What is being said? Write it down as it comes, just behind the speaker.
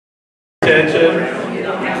Attention.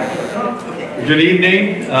 Good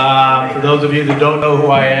evening. For those of you that don't know who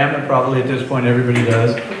I am, and probably at this point everybody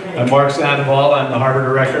does, I'm Mark Sandoval. I'm the Harbor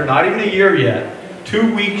Director. Not even a year yet.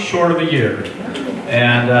 2 weeks short of a year.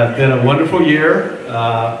 And it's been a wonderful year,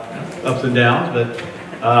 ups and downs, but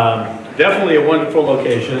definitely a wonderful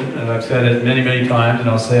location. And I've said it many, many times,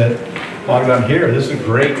 and I'll say it while I'm here. This is a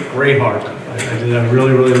great, great harbor. I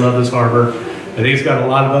really, really love this harbor. I think it's got a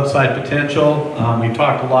lot of upside potential. We've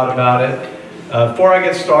talked a lot about it. Before I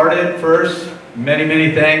get started, first, many,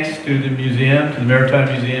 many thanks to the museum, to the Maritime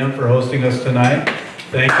Museum for hosting us tonight.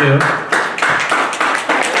 Thank you.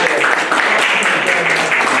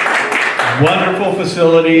 Wonderful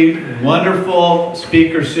facility, wonderful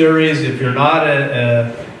speaker series. If you're not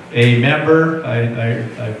a member,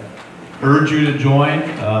 I urge you to join.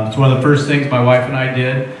 It's one of the first things my wife and I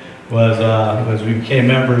did. Was we became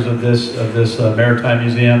members of this Maritime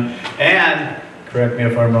Museum. And correct me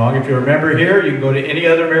if I'm wrong, if you're a member here, you can go to any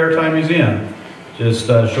other Maritime Museum. Just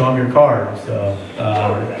show them your card. So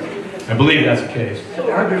I believe that's the case.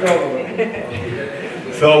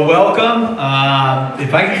 So welcome.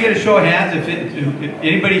 If I can get a show of hands, if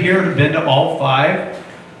anybody here has been to all 5,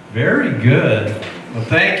 very good. Well,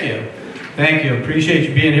 thank you. Thank you. Appreciate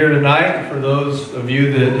you being here tonight. For those of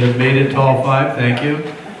you that have made it to all 5, thank you.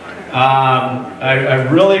 I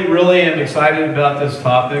really, really am excited about this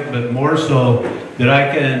topic, but more so that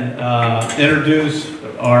I can introduce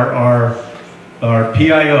our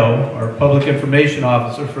PIO, our Public Information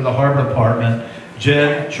Officer for the Harbor Department,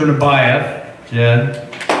 Jed Chernabayev. Jed.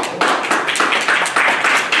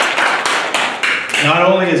 Not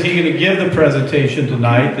only is he going to give the presentation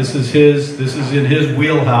tonight, this is in his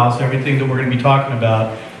wheelhouse. Everything that we're going to be talking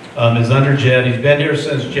about is under Jed. He's been here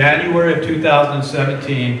since January of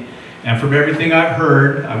 2017. And from everything I've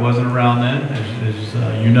heard, I wasn't around then,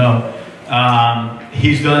 as you know,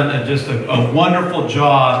 he's done just a wonderful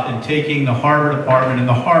job in taking the Harbor Department and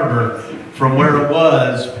the harbor from where it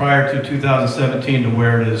was prior to 2017 to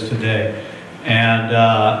where it is today.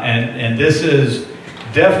 And this is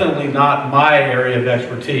definitely not my area of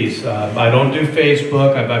expertise. I don't do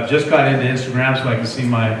Facebook. I've just got into Instagram so I can see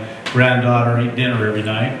my granddaughter eat dinner every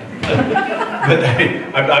night.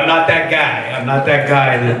 But I'm not that guy. I'm not that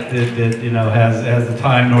guy that you know has the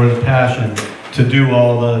time nor the passion to do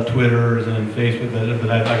all the Twitters and Facebook. But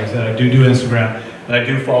like I said, I do Instagram, and I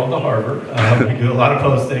do follow the harbor. We do a lot of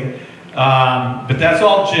posting. But that's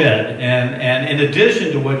all Jed. And in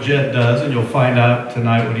addition to what Jed does, and you'll find out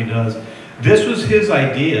tonight what he does, this was his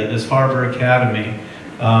idea, this Harbor Academy.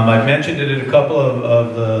 I mentioned it in a couple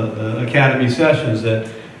of the Academy sessions that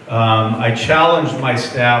I challenged my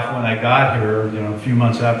staff when I got here, you know, a few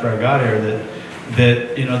months after I got here,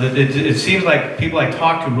 that you know, that it seems like people I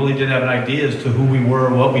talked to really didn't have an idea as to who we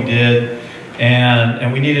were, what we did,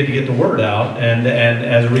 and we needed to get the word out. And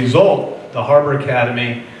as a result, the Harbor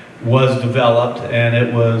Academy was developed, and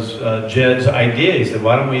it was Jed's idea. He said,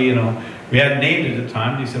 why don't we, you know, we hadn't named it at the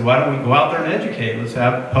time. He said, why don't we go out there and educate? Let's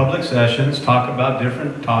have public sessions, talk about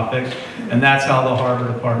different topics, and that's how the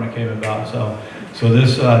Harbor Department came about. So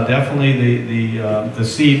this definitely the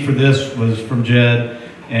seed for this was from Jed,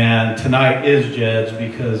 and tonight is Jed's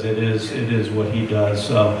because it is what he does.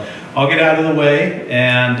 So I'll get out of the way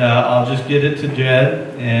and I'll just get it to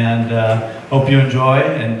Jed, and hope you enjoy.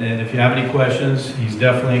 And if you have any questions, he's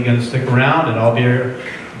definitely going to stick around, and I'll be here.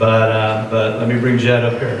 But let me bring Jed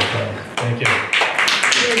up here. So thank you.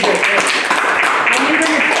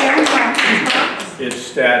 It's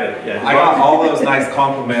static. Yeah. I got all those nice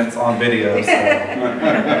compliments on video, so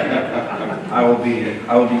I will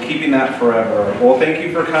be keeping that forever. Well, thank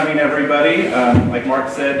you for coming, everybody. Like Mark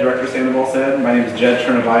said, Director Sandoval said, my name is Jed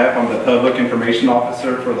Chernabayev. I'm the Public Information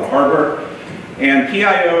Officer for the Harbor. And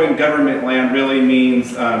PIO in government land really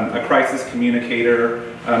means a crisis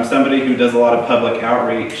communicator, somebody who does a lot of public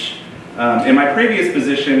outreach. In my previous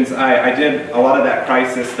positions, I did a lot of that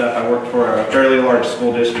crisis stuff. I worked for a fairly large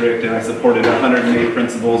school district, and I supported 108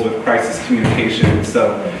 principals with crisis communication.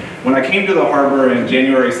 So when I came to the harbor in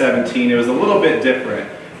January 17, it was a little bit different.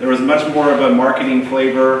 There was much more of a marketing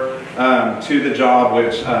flavor to the job,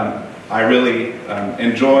 which I really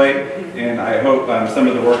enjoy, and I hope some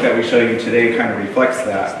of the work that we show you today kind of reflects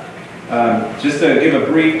that. Just to give a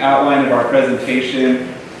brief outline of our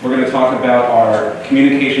presentation, we're going to talk about our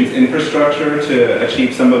communications infrastructure to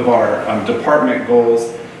achieve some of our department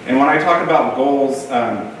goals. And when I talk about goals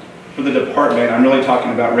for the department, I'm really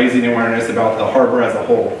talking about raising awareness about the harbor as a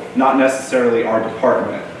whole, not necessarily our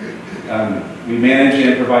department. We manage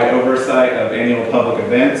and provide oversight of annual public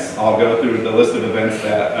events. I'll go through the list of events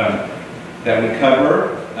that we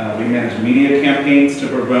cover. We manage media campaigns to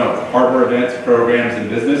promote harbor events, programs, and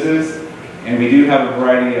businesses. And we do have a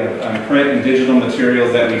variety of print and digital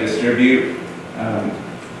materials that we distribute.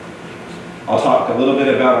 I'll talk a little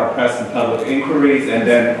bit about our press and public inquiries, and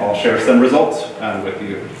then I'll share some results with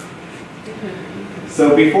you.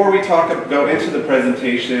 So before we go into the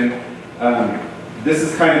presentation, this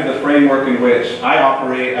is kind of the framework in which I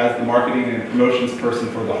operate as the marketing and promotions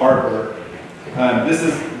person for the harbor. This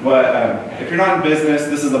is what, if you're not in business,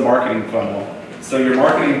 this is a marketing funnel. So your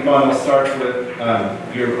marketing funnel starts with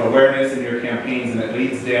your awareness and your campaigns, and it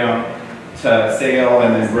leads down to sale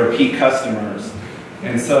and then repeat customers.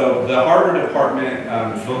 And so the Harbor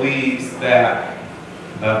Department believes that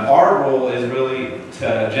our role is really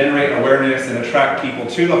to generate awareness and attract people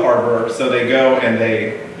to the harbor so they go and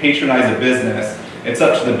they patronize a business. It's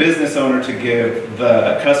up to the business owner to give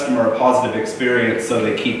the customer a positive experience so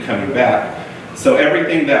they keep coming back. So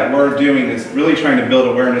everything that we're doing is really trying to build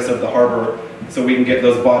awareness of the harbor so we can get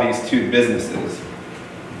those bodies to businesses.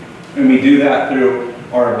 And we do that through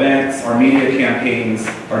our events, our media campaigns,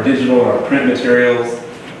 our digital, our print materials,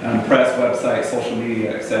 press, website, social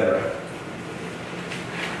media, etc.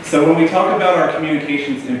 So when we talk about our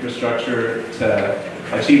communications infrastructure to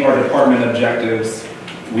achieve our department objectives,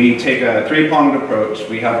 we take a three-pronged approach.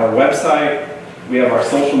 We have our website, we have our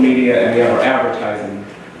social media, and we have our advertising.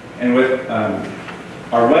 And with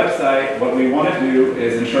our website, what we want to do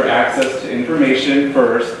is ensure access to information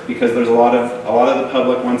first, because there's a lot of the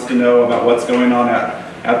public wants to know about what's going on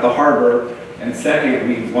at the harbor. And second,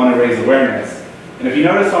 we want to raise awareness. And if you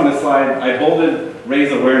notice on this slide, I bolded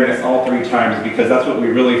raise awareness all 3 times because that's what we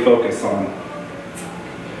really focus on.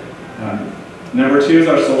 Number 2 is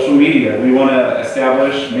our social media. We want to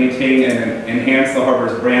establish, maintain, and enhance the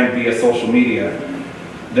harbor's brand via social media.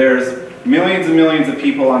 There's millions and millions of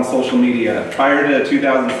people on social media. Prior to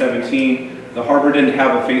 2017, the harbor didn't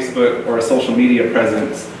have a Facebook or a social media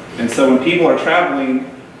presence. And so when people are traveling,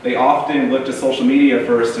 they often look to social media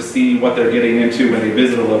first to see what they're getting into when they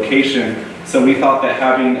visit a location. So we thought that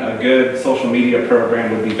having a good social media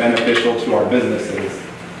program would be beneficial to our businesses.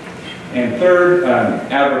 And third,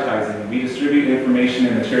 advertising. We distribute information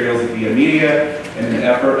and materials via media in an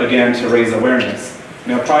effort, again, to raise awareness.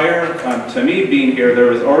 Now, prior to me being here, there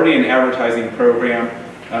was already an advertising program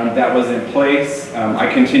that was in place.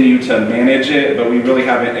 I continue to manage it, but we really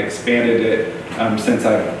haven't expanded it since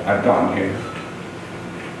I've gotten here.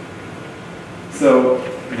 So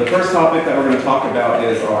the first topic that we're going to talk about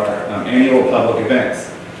is our annual public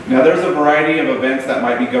events. Now, there's a variety of events that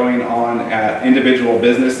might be going on at individual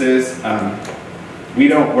businesses.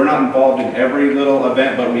 We're not involved in every little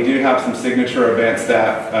event, but we do have some signature events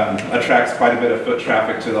that attracts quite a bit of foot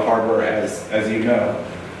traffic to the harbor, as you know.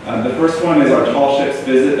 The first one is our Tall Ships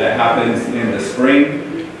Visit that happens in the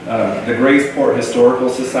spring. The Graysport Historical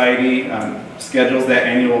Society schedules that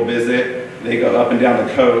annual visit. They go up and down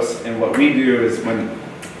the coast, and what we do is when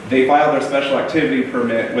they file their special activity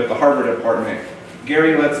permit with the Harbor Department,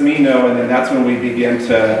 Gary lets me know, and then that's when we begin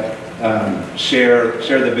to share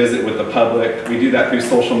the visit with the public. We do that through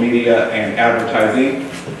social media and advertising.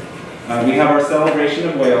 We have our Celebration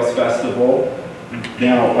of Whales Festival.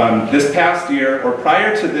 Now, this past year, or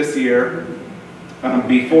prior to this year,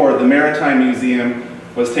 before, the Maritime Museum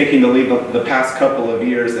was taking the lead the past couple of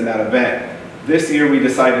years in that event. This year we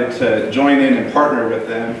decided to join in and partner with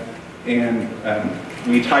them, and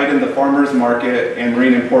we tied in the Farmers Market and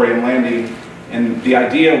Marine Emporium Landing. And the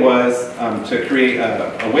idea was to create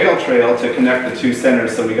a whale trail to connect the 2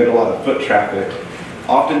 centers so we get a lot of foot traffic.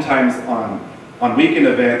 Oftentimes on weekend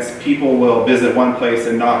events, people will visit one place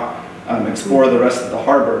and not explore the rest of the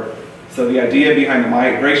harbor. So the idea behind the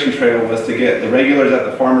migration trail was to get the regulars at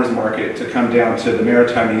the Farmers Market to come down to the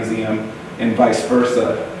Maritime Museum and vice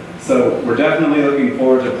versa. So we're definitely looking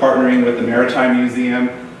forward to partnering with the Maritime Museum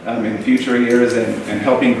in future years and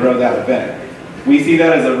helping grow that event. We see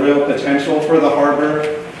that as a real potential for the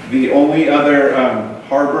harbor. The only other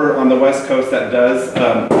harbor on the West Coast that does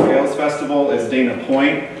Whales Festival is Dana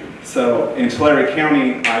Point. So in Tulare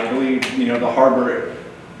County, I believe the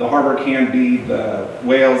harbor can be the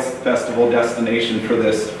Whales Festival destination for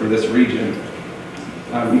this region.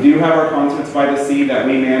 We do have our Concerts by the Sea that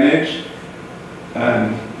we manage.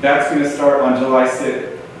 That's going to start on July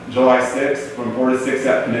 6th from 4 to 6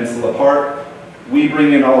 at Peninsula Park. We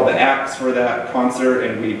bring in all of the acts for that concert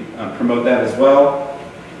and we promote that as well.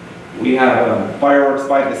 We have Fireworks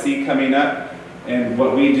by the Sea coming up, and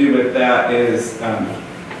what we do with that is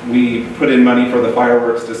we put in money for the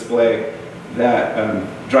fireworks display that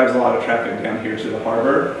drives a lot of traffic down here to the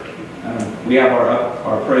harbor. We have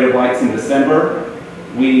our Parade of Lights in December.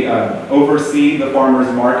 We oversee the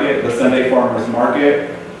farmers market, the Sunday farmers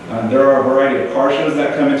market. There are a variety of car shows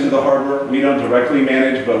that come into the harbor. We don't directly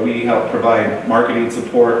manage, but we help provide marketing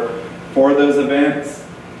support for those events.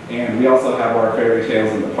 And we also have our fairy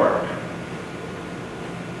tales in the park.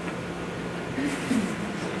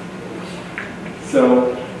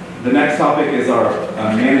 So the next topic is our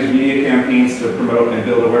managed media campaigns to promote and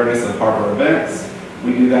build awareness of harbor events.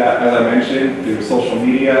 We do that, as I mentioned, through social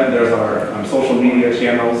media. There's our social media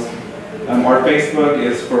channels. Our Facebook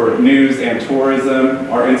is for news and tourism.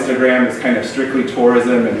 Our Instagram is kind of strictly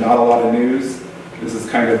tourism and not a lot of news. This is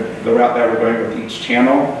kind of the route that we're going with each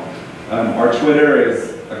channel. Our Twitter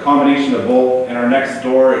is a combination of both, and our next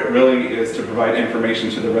door, it really is to provide information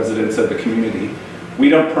to the residents of the community. We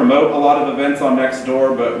don't promote a lot of events on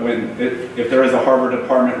Nextdoor, but if there is a Harbor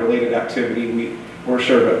Department related activity, we're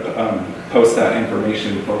sure to post that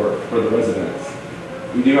information for the residents.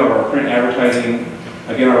 We do have our print advertising,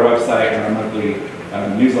 again our website and our monthly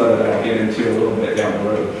newsletter that I'll get into a little bit down the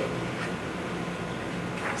road.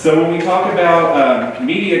 So when we talk about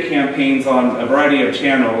media campaigns on a variety of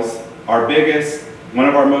channels, our biggest, one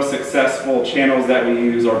of our most successful channels that we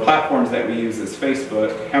use, or platforms that we use, is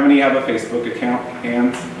Facebook. How many have a Facebook account?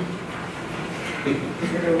 Hands?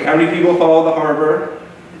 How many people follow the harbor?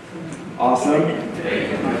 Awesome.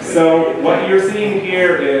 So what you're seeing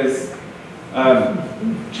here is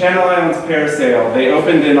Channel Islands Parasail. They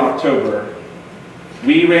opened in October.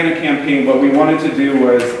 We ran a campaign. What we wanted to do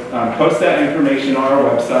was post that information on our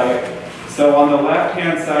website. So on the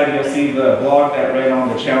left-hand side, you'll see the blog that ran on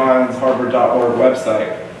the channelislandsharbor.org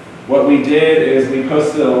website. What we did is we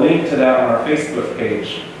posted a link to that on our Facebook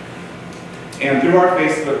page. And through our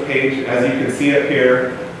Facebook page, as you can see up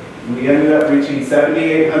here, we ended up reaching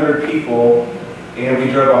 7,800 people, and we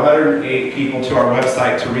drove 108 people to our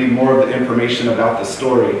website to read more of the information about the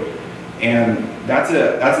story. And that's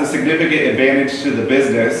a significant advantage to the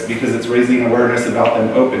business because it's raising awareness about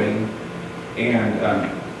them opening,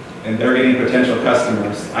 and they're getting potential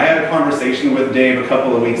customers. I had a conversation with Dave a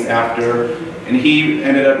couple of weeks after, and he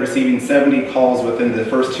ended up receiving 70 calls within the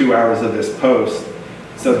first 2 hours of this post.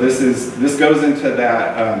 So this goes into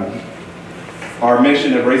that our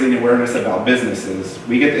mission of raising awareness about businesses.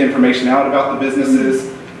 We get the information out about the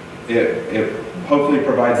businesses. It hopefully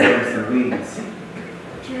provides them some leads.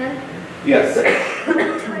 Jen? Yes. What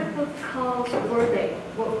type of calls were they?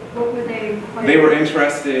 What were they requiring? They were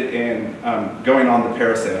interested in going on the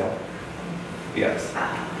parasail. Yes.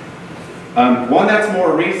 One that's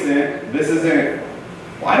more recent, this isn't,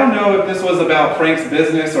 well, I don't know if this was about Frank's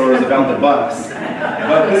business or it was about the bus,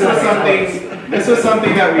 but this was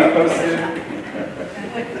something that we posted.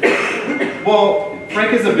 Well,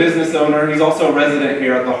 Frank is a business owner. He's also a resident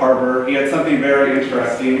here at the harbor. He had something very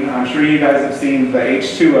interesting. I'm sure you guys have seen the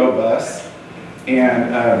H2O bus.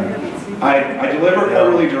 And I deliver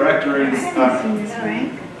quarterly directories.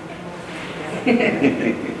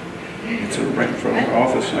 It's a rent from our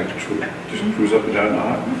office, like just cruise up and down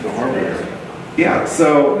the harbor area. Yeah,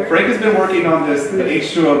 so Frank has been working on the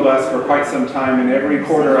H2O bus for quite some time, and every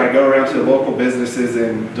quarter I go around to local businesses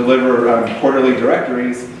and deliver quarterly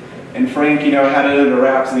directories. And Frank, had it under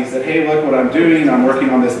wraps, and he said, "Hey, look what I'm doing. I'm working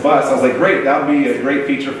on this bus." I was like, "Great, that would be a great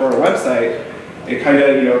feature for our website." It kind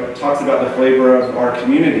of, talks about the flavor of our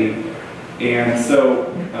community. And so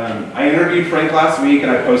I interviewed Frank last week, and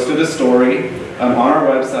I posted a story on our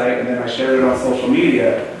website, and then I shared it on social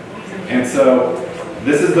media. And so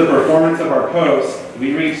this is the performance of our post.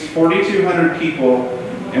 We reached 4,200 people,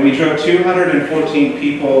 and we drove 214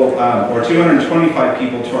 people, or 225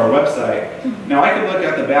 people to our website. Now I could look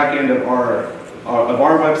at the back end of our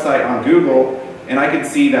website on Google, and I could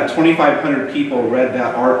see that 2,500 people read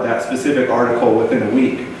that specific article within a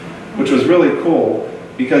week, which was really cool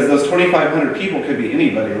because those 2,500 people could be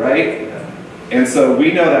anybody, right? And so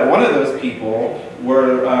we know that one of those people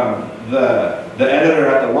were the editor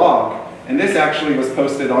at the log. And this actually was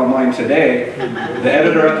posted online today. The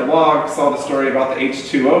editor at the log saw the story about the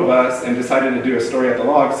H2O bus and decided to do a story at the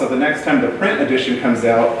log. So the next time the print edition comes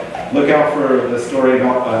out, look out for the story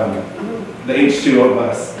about the H2O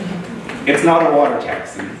bus. It's not a water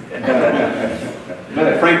taxi,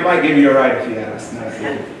 but Frank might give you a ride if you ask.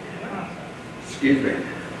 Excuse me.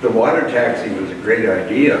 The water taxi was a great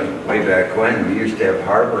idea way back when. We used to have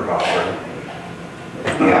Harbor Hopper.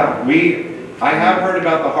 Yeah, I have heard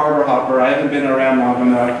about the Harbor Hopper. I haven't been around long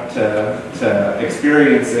enough to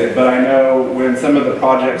experience it, but I know when some of the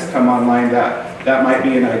projects come online that might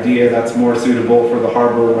be an idea that's more suitable for the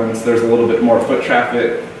harbor once there's a little bit more foot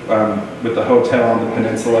traffic with the hotel on the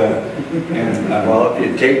peninsula. And, well, if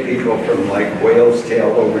you take people from like Whale's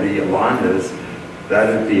Tail over to Yolanda's,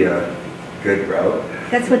 that'd be a good route.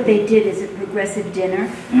 That's what they did, is it progressive dinner.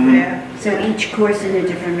 Mhm. So each course in a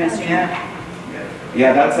different restaurant.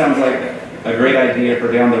 Yeah, that sounds like a great idea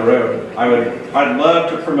for down the road. I'd love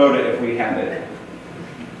to promote it if we had it.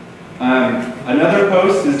 Another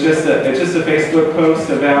post is just a Facebook post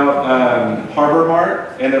about Harbor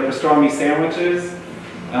Mart and their pastrami sandwiches.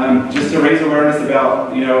 Just to raise awareness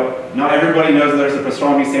about, not everybody knows there's a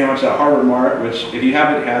pastrami sandwich at Harbor Mart, which if you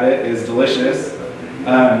haven't had it is delicious.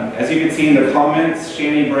 As you can see in the comments,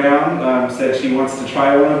 Shani Brown said she wants to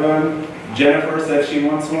try one of them. Jennifer said she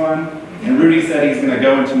wants one. And Rudy said he's going to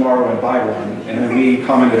go in tomorrow and buy one. And then we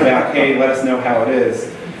commented back, hey, let us know how it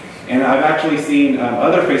is. And I've actually seen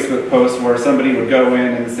other Facebook posts where somebody would go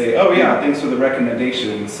in and say, oh yeah, thanks for the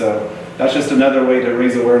recommendation. So that's just another way to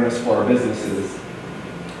raise awareness for our businesses.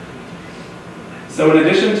 So in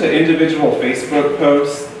addition to individual Facebook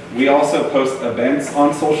posts, we also post events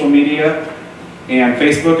on social media. And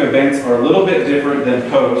Facebook events are a little bit different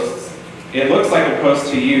than posts. It looks like a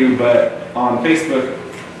post to you, but on Facebook,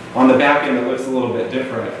 on the back end, it looks a little bit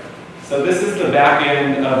different. So this is the back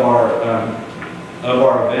end of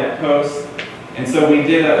our event post. And so we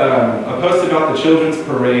did a post about the Children's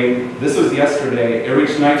Parade. This was yesterday. It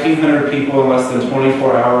reached 1,900 people in less than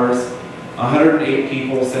 24 hours. 108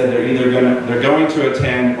 people said they're going to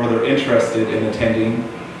attend or they're interested in attending.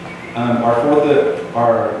 Our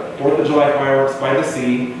 4th of July fireworks by the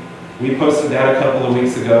sea. We posted that a couple of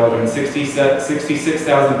weeks ago, and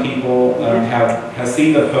 66,000 people have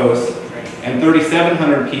seen the post, and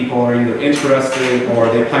 3,700 people are either interested or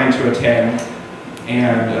they plan to attend.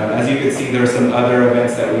 And as you can see, there are some other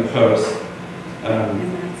events that we post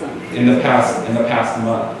in the past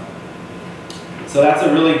month. So that's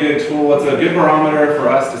a really good tool. It's a good barometer for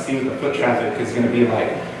us to see what the foot traffic is going to be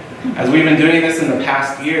like. As we've been doing this in the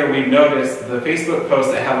past year, we've noticed the Facebook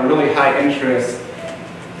posts that have a really high interest.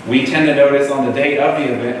 We tend to notice on the day of the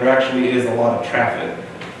event there actually is a lot of traffic.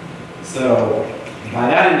 So by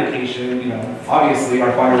that indication, obviously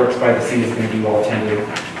our fireworks by the sea is going to be well attended.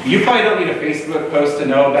 You probably don't need a Facebook post to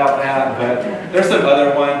know about that, but there's some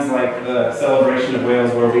other ones like the Celebration of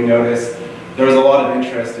Whales where we noticed there was a lot of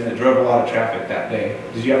interest and it drove a lot of traffic that day.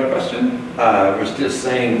 Did you have a question? I was just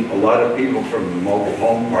saying, a lot of people from the mobile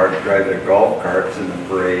home park drive their golf carts in the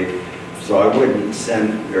parade, so I wouldn't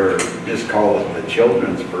send, or just call it the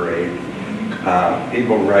Children's Parade.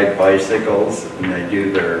 People ride bicycles and they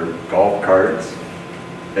do their golf carts.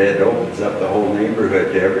 It opens up the whole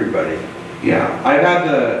neighborhood to everybody. Yeah, I've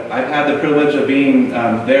had the privilege of being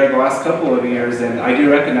there the last couple of years, and I do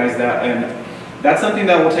recognize that, and that's something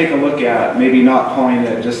that we'll take a look at, maybe not calling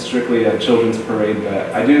it just strictly a children's parade,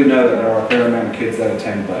 but I do know that there are a fair amount of kids that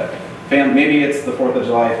attend, but maybe it's the 4th of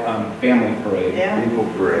July family parade. Yeah. People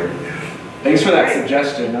parade. Thanks for that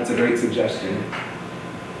suggestion. That's a great suggestion.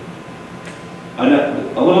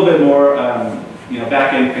 A little bit more,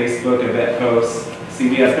 back-end Facebook event posts. See,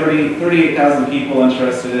 we have 38,000 people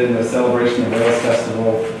interested in the Celebration of Whales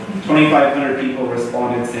Festival. 2,500 people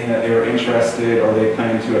responded saying that they were interested or they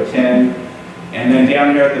plan to attend. And then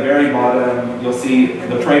down here at the very bottom, you'll see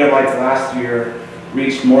the Parade of Lights last year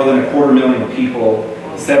reached more than 250,000 people.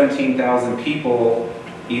 17,000 people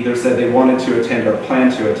either said they wanted to attend or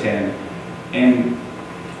planned to attend. And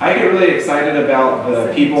I get really excited about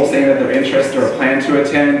the people saying that they're interested or plan to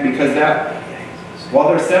attend, because while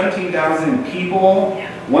there's 17,000 people,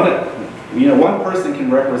 one person can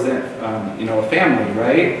represent a family,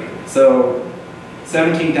 right? So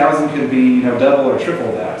 17,000 could be double or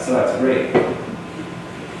triple that, so that's great.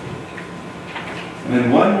 And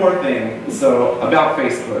then one more thing, so about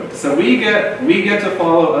Facebook. So we get to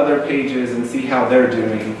follow other pages and see how they're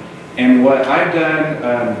doing. And what I've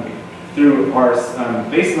done through our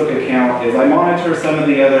Facebook account is I monitor some of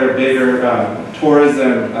the other bigger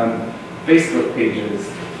tourism Facebook pages.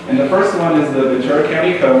 And the first one is the Ventura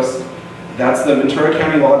County Coast. That's the Ventura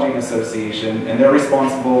County Lodging Association, and they're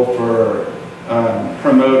responsible for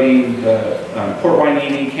promoting the Port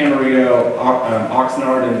Hueneme, Camarillo,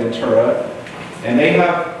 Oxnard, and Ventura. And they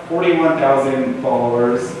have 41,000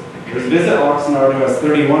 followers. There's Visit Oxnard, who has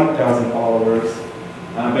 31,000 followers.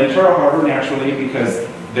 Ventura Harbor, naturally, because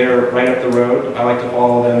they're right up the road. I like to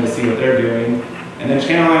follow them to see what they're doing. And then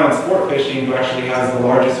Channel Islands Sport Fishing, who actually has the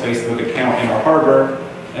largest Facebook account in our harbor.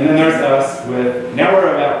 And then there's us with, now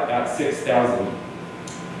we're about at 6,000.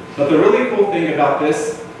 But the really cool thing about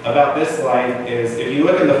this slide is if you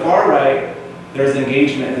look in the far right, there's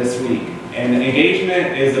engagement this week. And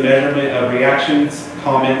engagement is a measurement of reactions,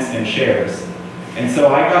 comments, and shares. And so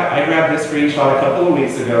I grabbed this screenshot a couple of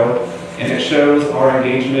weeks ago, and it shows our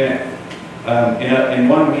engagement in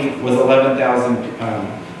 1 week was 11,000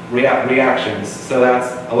 reactions. So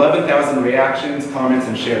that's 11,000 reactions, comments,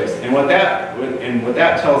 and shares. And what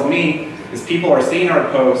that tells me is people are seeing our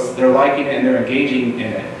posts, they're liking it, and they're engaging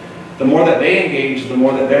in it. The more that they engage, the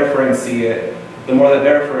more that their friends see it, the more that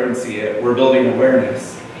their friends see it, we're building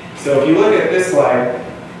awareness. So if you look at this slide,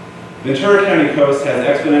 Ventura County Coast has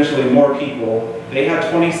exponentially more people. They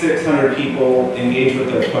have 2,600 people engaged with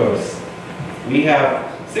their posts. We have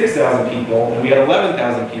 6,000 people, and we had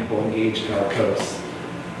 11,000 people engaged in our posts.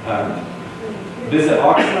 Visit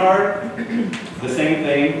Oxnard, the same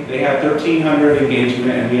thing. They had 1,300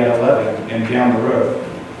 engagement, and we had 11, and down the road.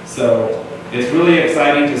 So it's really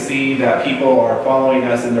exciting to see that people are following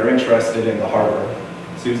us and they're interested in the harbor.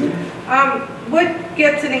 Susan? What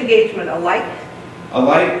gets an engagement? A like? A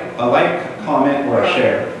like, comment, or a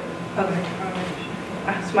share. Okay.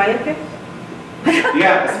 A smiley face?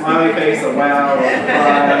 Yeah, a smiley face, a wow, a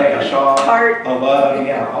cry, a shock, Heart. a love,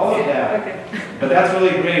 yeah, all of that. Okay. But that's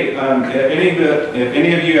really great. If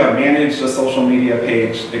any of you have managed a social media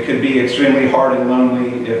page, it could be extremely hard and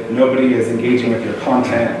lonely if nobody is engaging with your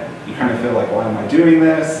content. You kind of feel like, why am I doing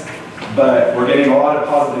this? But we're getting a lot of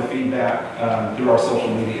positive feedback through our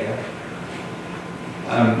social media.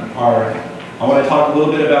 I want to talk a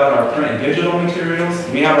little bit about our print and digital materials.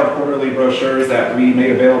 We have our quarterly brochures that we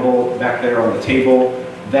made available back there on the table.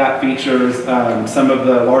 That features some of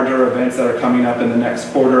the larger events that are coming up in the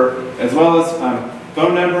next quarter, as well as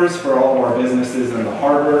phone numbers for all of our businesses in the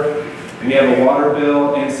harbor. And we have a water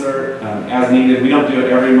bill insert as needed. We don't do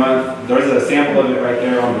it every month. There's a sample of it right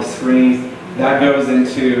there on the screen. That goes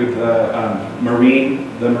into the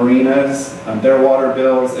marinas, their water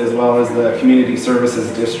bills, as well as the community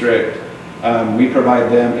services district. We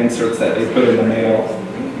provide them inserts that they put in the mail.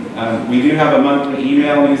 We do have a monthly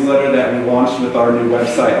email newsletter that we launched with our new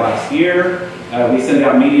website last year. We send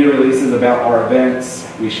out media releases about our events.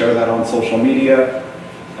 We share that on social media.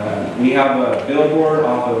 We have a billboard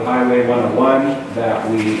off of Highway 101 that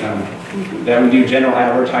we do general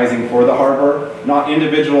advertising for the harbor. Not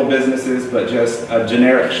individual businesses, but just a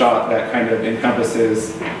generic shot that kind of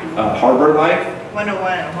encompasses harbor life.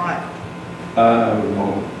 101 and what?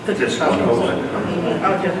 Just 101.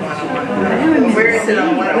 Oh, just 101. Where is it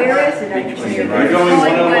on 101? Where is it actually? You're going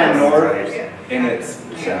 101 north, and it's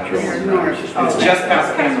North. just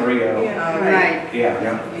past Camarillo. Right.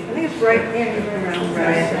 Yeah. I think it's right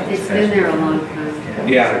there. It's been there a long time.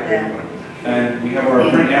 Yeah. And we have our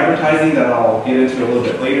print advertising that I'll get into a little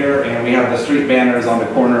bit later, and we have the street banners on the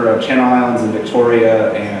corner of Channel Islands and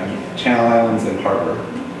Victoria and Channel Islands and Harbor.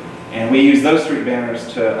 And we use those street banners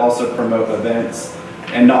to also promote events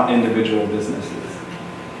and not individual businesses.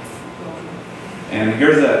 And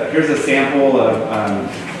here's a sample of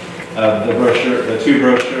the brochure, the two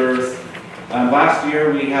brochures. Last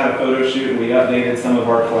year we had a photo shoot and we updated some of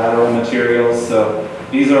our collateral materials. So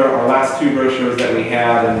these are our last two brochures that we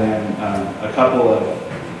had, and then a couple of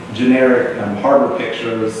generic harbor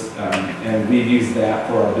pictures, and we've used that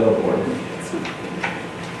for our billboard.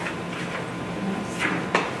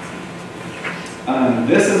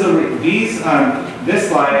 This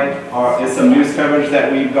slide is some news coverage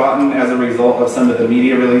that we've gotten as a result of some of the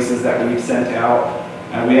media releases that we've sent out.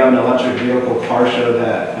 We have an electric vehicle car show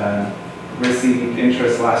that received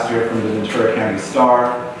interest last year from the Ventura County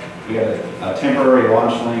Star. We had a temporary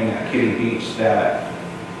launch lane at Kitty Beach that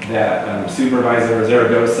Supervisor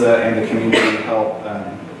Zaragoza and the community helped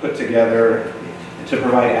put together to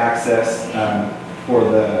provide access for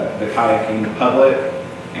the kayaking public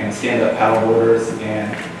and stand-up paddleboarders.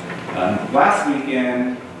 And last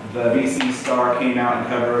weekend, the VC Star came out and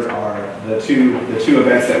covered the two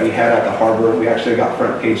events that we had at the harbor. We actually got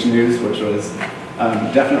front page news, which was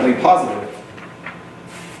definitely positive.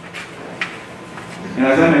 And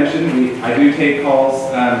as I mentioned, I do take calls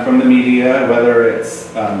from the media, whether it's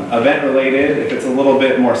event related. If it's a little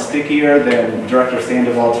bit more stickier, then Director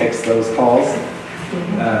Sandoval takes those calls.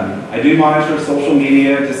 I do monitor social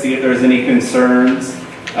media to see if there's any concerns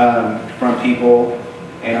from people,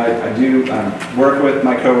 and I do work with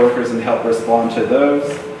my coworkers and help respond to those.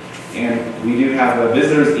 And we do have a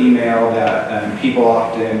visitor's email that people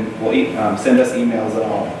often will send us emails that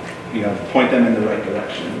I'll point them in the right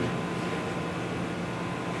direction.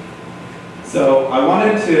 So I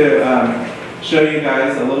wanted to show you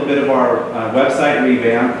guys a little bit of our website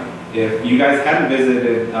revamp. If you guys hadn't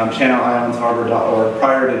visited ChannelIslandsHarbor.org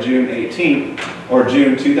prior to June 18th or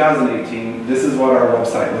June 2018, this is what our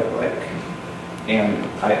website looked like. And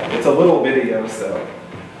it's a little video, so.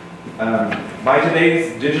 By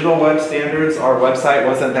today's digital web standards, our website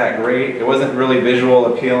wasn't that great. It wasn't really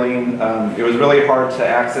visual appealing. It was really hard to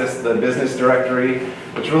access the business directory,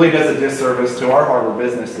 which really does a disservice to our harbor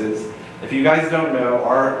businesses. If you guys don't know,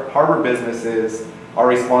 our harbor businesses are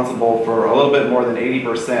responsible for a little bit more than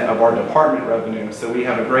 80% of our department revenue, so we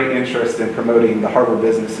have a great interest in promoting the harbor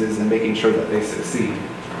businesses and making sure that they succeed.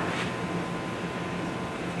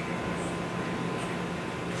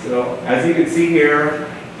 So, as you can see here,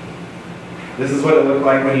 this is what it looked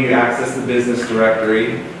like when you access the business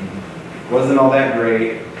directory. Wasn't all that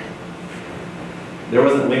great. There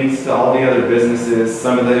wasn't links to all the other businesses.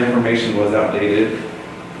 Some of the information was outdated.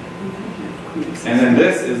 And then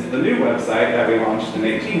this is the new website that we launched in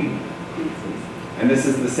 18. And this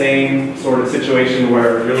is the same sort of situation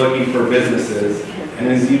where you're looking for businesses. And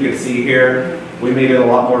as you can see here, we made it a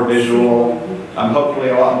lot more visual, hopefully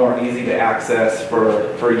a lot more easy to access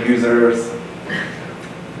for users.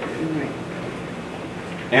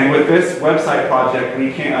 And with this website project,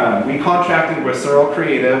 we contracted with Searle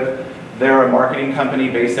Creative. They're a marketing company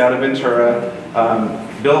based out of Ventura.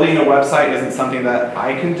 Building a website isn't something that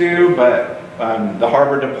I can do, but the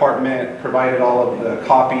Harbor Department provided all of the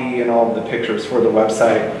copy and all of the pictures for the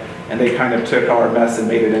website, and they kind of took our mess and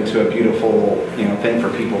made it into a beautiful, thing for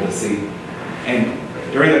people to see. And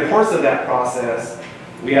during the course of that process,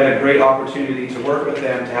 we had a great opportunity to work with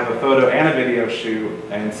them to have a photo and a video shoot.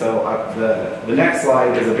 And so the next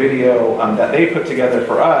slide is a video that they put together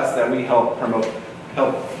for us that we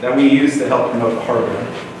that we use to help promote the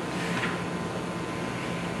harbor.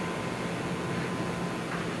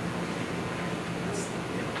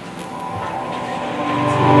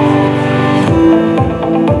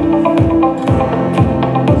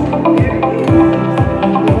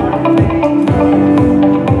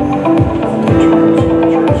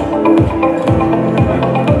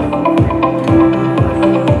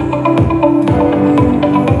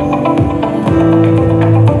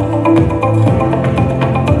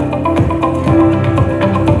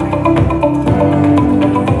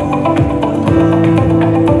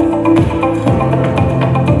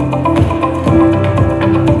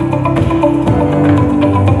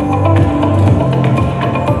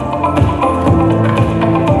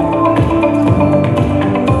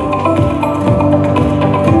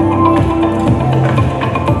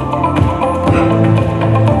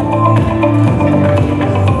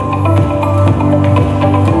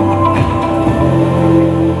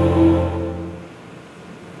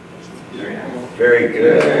 Very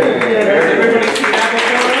good. Everybody see that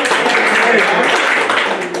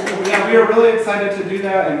before? Yeah, we are really excited to do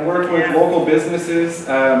that and work with local businesses.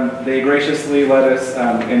 They graciously let us,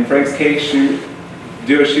 in Frank's case,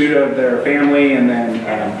 do a shoot of their family, and then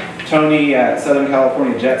Tony at Southern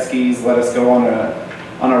California Jet Skis let us go on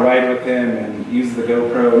a ride with him and use the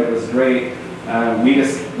GoPro, and it was great.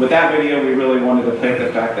 With that video, we really wanted to plant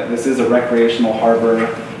the fact that this is a recreational harbor.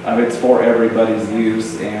 It's for everybody's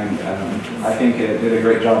use, and I think it did a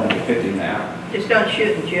great job of depicting that. Just don't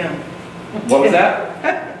shoot in June. What was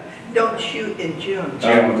that? Don't shoot in June.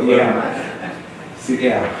 Yeah. See,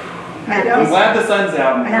 yeah. I'm glad the sun's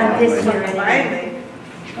out. Not this year. Finally.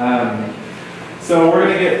 So we're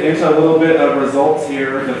going to get into a little bit of results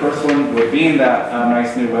here. The first one would being that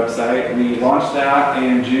nice new website. We launched that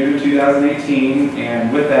in June 2018,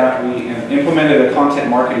 and with that we implemented a content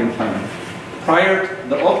marketing plan.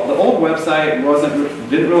 The old website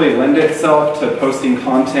didn't really lend itself to posting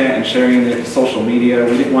content and sharing it to social media.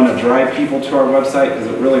 We didn't want to drive people to our website because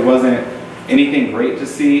it really wasn't anything great to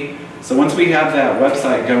see. So once we had that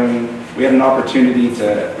website going, we had an opportunity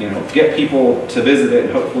to get people to visit it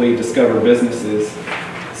and hopefully discover businesses.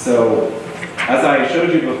 So as I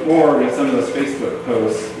showed you before with some of those Facebook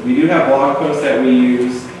posts, we do have blog posts that we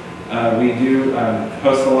use. We do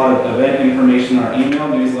post a lot of event information in our email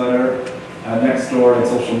newsletter, next door, and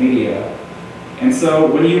social media. And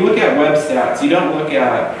so when you look at web stats, you don't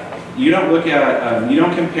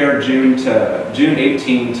compare June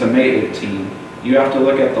 18 to May 18. You have to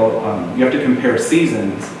look at you have to compare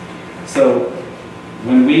seasons. So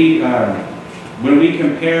when we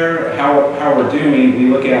compare how we're doing, we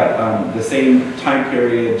look at the same time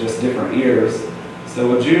period, just different years. So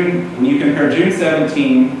when you compare June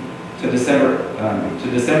 17 to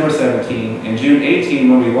December 17, and June 18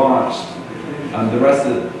 when we launched, the rest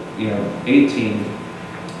of 18,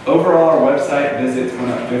 overall our website visits went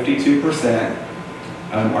up 52%.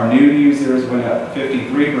 Our new users went up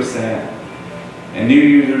 53%, and new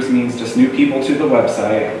users means just new people to the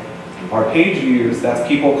website. Our page views, that's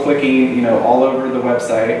people clicking, all over the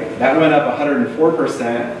website, that went up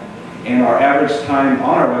 104%, and our average time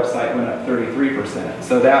on our website went up 33%.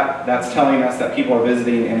 So that's telling us that people are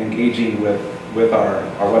visiting and engaging with our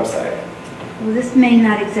website. Well, this may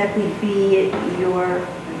not exactly be your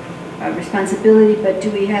responsibility, but do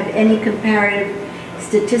we have any comparative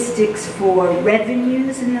statistics for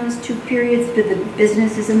revenues in those 2 periods for the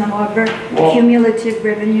businesses in the harbor, Well, cumulative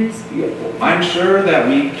revenues? I'm sure that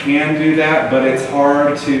we can do that, but it's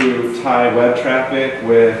hard to tie web traffic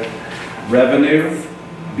with revenue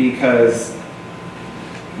because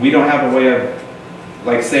we don't have a way of,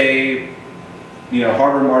 like, say,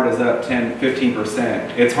 Harbor Mart is up 10,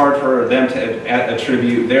 15%. It's hard for them to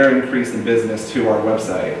attribute their increase in business to our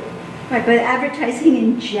website. Right, but advertising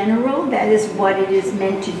in general, that is what it is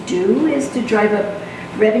meant to do, is to drive up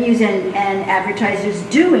revenues, and advertisers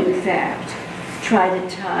do, in fact, try to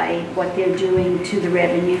tie what they're doing to the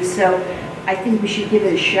revenue. So I think we should give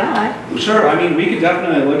it a shot. Sure, I mean, we could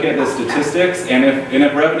definitely look at the statistics, and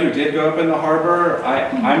if revenue did go up in the harbor,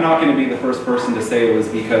 I'm not going to be the first person to say it was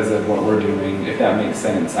because of what we're doing, if that makes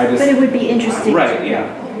sense. But it would be interesting right, to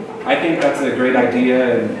yeah. I think that's a great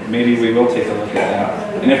idea, and maybe we will take a look at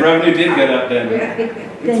that. And if revenue did get up, then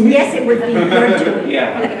yes, it would be your doing.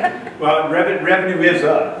 yeah. Well, revenue is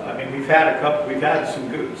up. I mean, we've had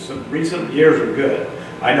some recent years are good.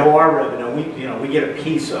 I know our revenue, we get a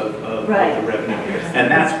piece of Right. the revenue,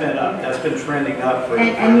 and that's been up. That's been trending up for.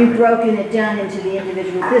 And you've broken it down into the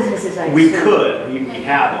individual businesses, I We assume. could, we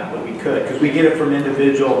haven't, but we could, because we get it from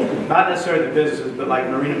individual, not necessarily the businesses, but like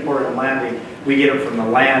Marine and Port and Landing, we get it from the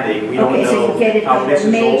landing. We don't Okay, so know you get it how from the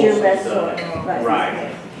Mrs. major Olson's lessor. done. Right.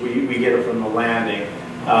 Right, we get it from the landing.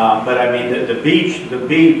 But I mean,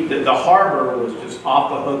 the harbor was just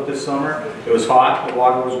off the hook this summer. It was hot, the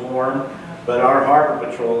water was warm, but our harbor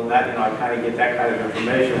patrol, and that, I kind of get that kind of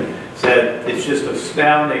information, said it's just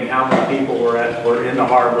astounding how many people were in the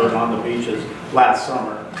harbor and on the beaches last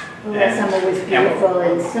summer. Well, that summer was beautiful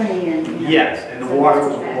and sunny and. Yes, and the water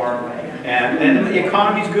was warm, and the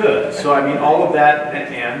economy's good. So I mean, all of that,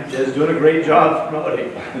 and Jed's doing a great job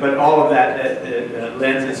promoting, but all of that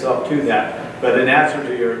lends itself to that. But in answer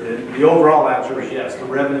to the overall answer is yes, the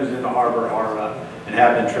revenues in the harbor are up and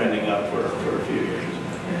have been trending up for a few years.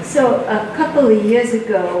 So a couple of years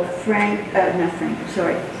ago,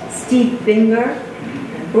 Steve Binger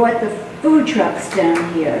brought the food trucks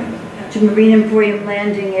down here to Marine Emporium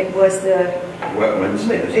Landing. It was the Wet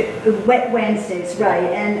Wednesdays. Wet Wednesdays, right.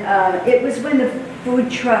 And it was when the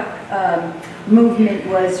food truck movement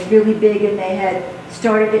was really big, and they had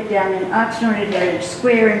started it down in Oxnard at Heritage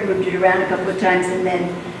Square and moved it around a couple of times, and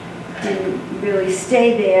then didn't really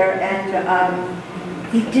stay there. And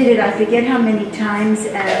he did it, I forget how many times,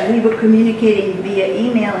 and we were communicating via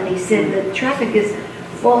email, and he said the traffic is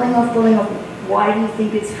falling off. Why do you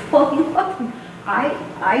think it's falling off? I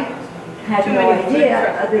had no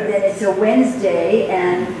idea, other than it's a Wednesday,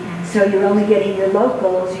 and so you're only getting your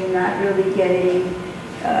locals, you're not really getting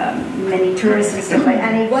many tourists and stuff like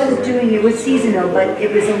that. And he was doing it, was seasonal, but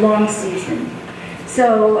it was a long season.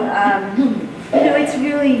 So, it's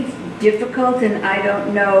really difficult, and I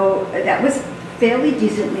don't know, that was fairly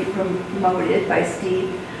decently promoted by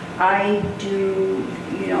Steve. I do,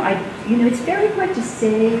 it's very hard to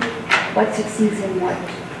say what succeeds and what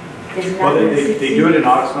is not. Well, they do it in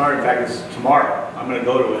Oxnard. In fact, it's tomorrow. I'm going to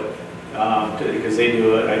go to it because they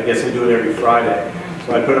do it. I guess they do it every Friday.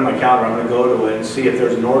 So I put it on my calendar. I'm going to go to it and see if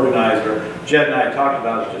there's an organizer. Jed and I talked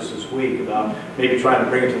about it just this week about maybe trying to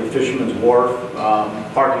bring it to the Fisherman's Wharf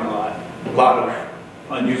parking lot. A lot of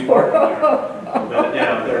unused parking there. But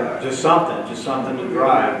they're just something to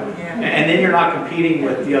drive. And then you're not competing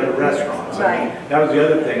with the other restaurants. Right. That was the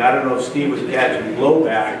other thing. I don't know if Steve was catching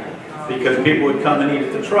blowback because people would come and eat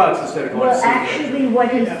at the trucks instead of going to Well, see actually, what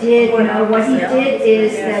he did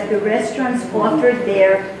is that the restaurants offered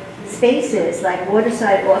their spaces, like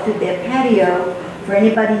Waterside offered their patio for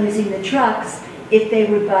anybody using the trucks if they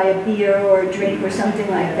would buy a beer or a drink or something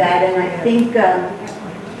like that. And I think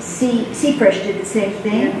Seafresh did the same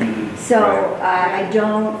thing. So I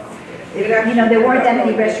don't, there weren't that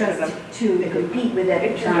many restaurants to compete with at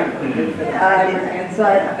the time.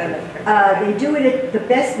 But they do it at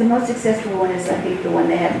the most successful one is, I think, the one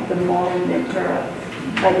they have at the mall in Ventura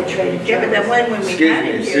by the Trader Joe's. Yeah, but the one when we had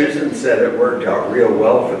it Excuse here. me, Susan said it worked out real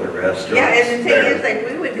well for the restaurants. Yeah, and the there. thing is,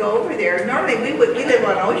 like, we would go over there. Normally, we live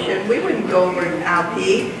on Ocean. We wouldn't go over to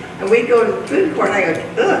Alpine, and we'd go to the food court, and I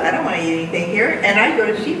go, ugh, I don't want to eat anything here. And I'd go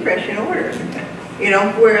to Seafresh and order,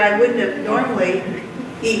 where I wouldn't have normally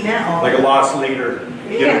eaten out. Like a lost leader,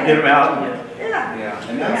 get them out.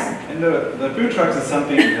 Yeah. And the food trucks is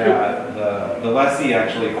something that the lessee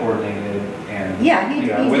actually coordinated, and he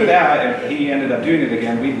with did. that, if he ended up doing it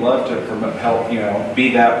again, we'd love to help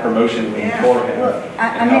be that promotion wing for him. Well,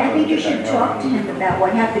 I think you should talk to him about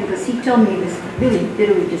what happened, because he told me he was really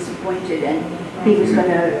bitterly disappointed, and he was going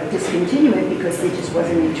to discontinue it because there just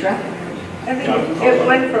wasn't any traffic. I think it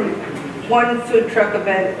went from one food truck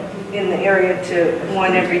event in the area to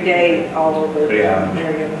one every day all over the Yeah.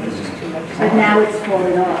 area. It's just too much. But now it's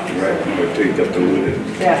fallen off. Right, no, it got diluted.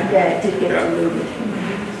 Yeah. Yeah, it did get Yeah. diluted.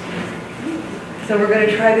 So we're going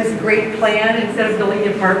to try this great plan instead of building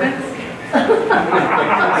apartments? I've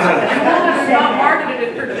not marketed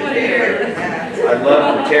it for 20 years. I'd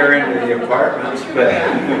love to tear into the apartments, but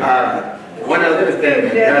one other thing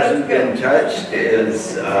that hasn't been touched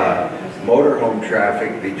is motorhome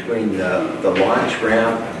traffic between the launch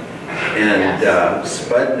ramp and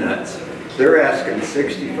Spudnuts. They're asking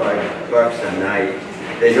 $65 a night.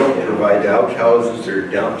 They don't provide outhouses or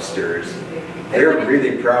dumpsters. They're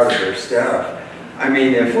really proud of their staff. I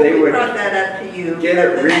mean, if Well, they we would brought that up to you. get at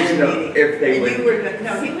it the next reasonable, meeting. if they And would. you were,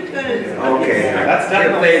 no, he was gonna. Okay. That's If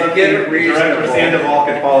definitely they something get it Director reasonable. Sandoval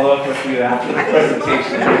could follow up with you after the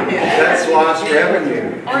presentation. That's lost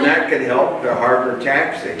revenue, and that could help the harbor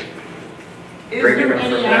taxi. Bringing them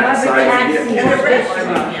from that Harbor side. taxi of And the- the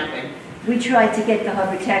restaurant. We tried to get the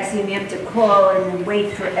harbor taxi and you have to call and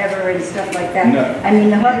wait forever and stuff like that. No. I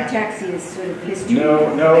mean, the harbor taxi is sort of history. No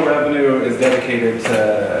revenue is dedicated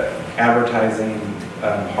to advertising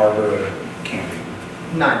harbor camping.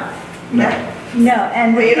 None. No. No,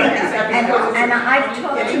 and, Well, you don't have to and, have and I've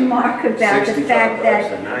talked to Mark about the fact that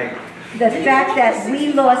 $65 a night.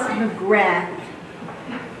 we lost McGrath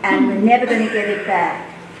and we're never going to get it back.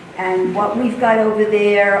 And what we've got over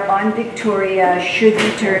there on Victoria should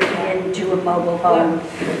be turned into a mobile home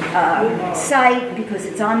site because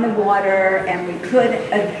it's on the water and we could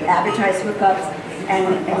advertise hookups and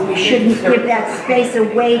we shouldn't give that space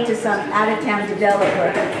away to some out-of-town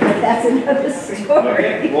developer. But that's another story.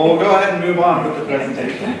 Okay, well, we'll go ahead and move on with the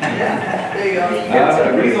presentation. There you go.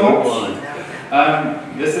 Results.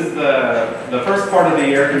 This is the first part of the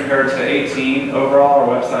year compared to 18. Overall,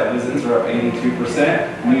 our website visits are up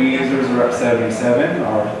 82%. New users are up 77.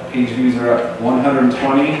 Our page views are up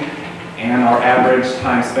 120. And our average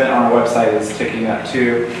time spent on our website is ticking up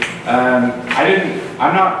too.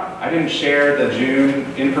 I didn't share the June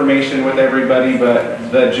information with everybody, but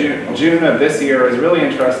the June of this year is really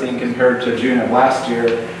interesting compared to June of last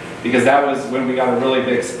year, because that was when we got a really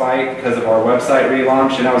big spike because of our website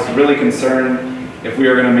relaunch, and I was really concerned if we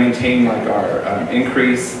were going to maintain like our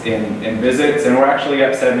increase in visits, and we're actually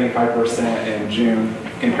up 75% in June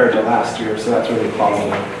compared to last year, so that's really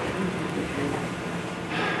positive.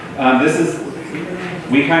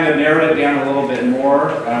 We kind of narrowed it down a little bit more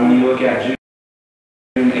when you look at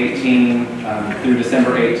June 18 through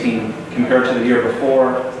December 18 compared to the year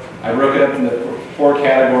before. I broke it up into 4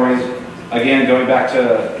 categories. Again, going back to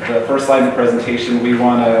the first slide in the presentation, we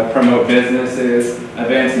want to promote businesses,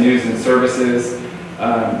 events, news, and services.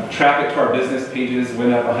 Traffic to our business pages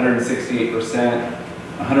went up 168%,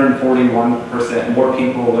 141% more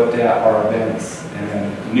people looked at our events, and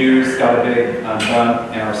then news got a big bump,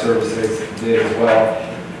 and our services did as well.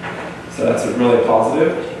 So that's really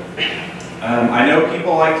positive. I know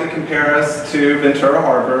people like to compare us to Ventura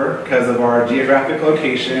Harbor because of our geographic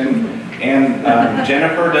location, and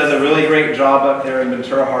Jennifer does a really great job up there in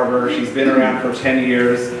Ventura Harbor. She's been around for 10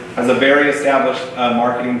 years, has a very established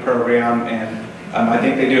marketing program, and I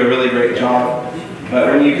think they do a really great job. But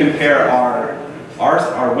when you compare our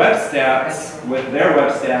web stats with their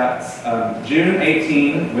web stats, June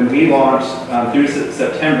 18, when we launched through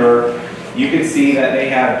September, you can see that they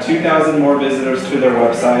had 2,000 more visitors to their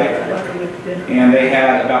website, and they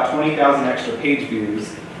had about 20,000 extra page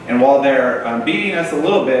views. And while they're beating us a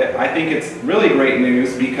little bit, I think it's really great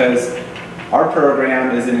news because our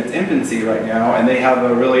program is in its infancy right now, and they have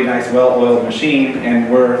a really nice, well-oiled machine, and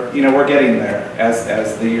we're getting there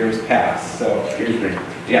as the years pass. So, Excuse me.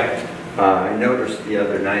 yeah. I noticed the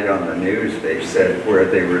other night on the news, they said where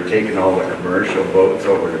they were taking all the commercial boats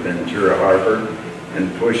over to Ventura Harbor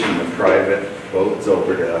and pushing the private boats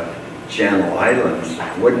over to Channel Islands.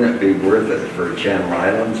 Wouldn't it be worth it for Channel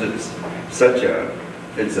Islands?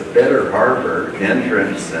 It's a better harbor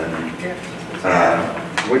entrance, and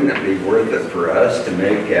wouldn't it be worth it for us to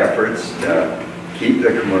make efforts to keep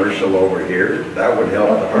the commercial over here? That would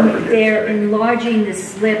help the harbor They're district. enlarging the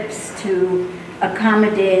slips to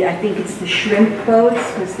accommodate, I think it's the shrimp boats,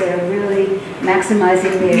 because they're really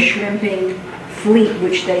maximizing their shrimping fleet,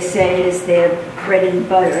 which they say is their bread and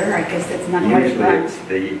butter. I guess that's not much Usually fun. it's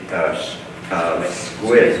the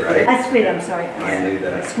squid, right? Squid, I'm sorry. I knew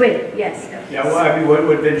that. Squid, yes. Yeah, well, I mean, what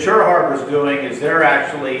Ventura Harbor's doing is they're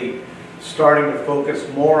actually starting to focus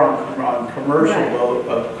more on commercial,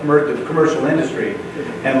 Right. the commercial industry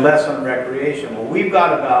and less on recreation. Well, we've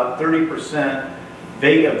got about 30%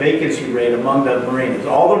 vacancy rate among the marinas.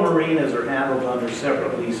 All the marinas are handled under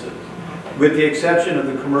separate leases, with the exception of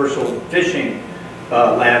the commercial fishing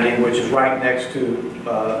landing, which is right next to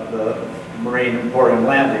the Marine Emporium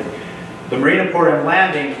Landing. The Marine Emporium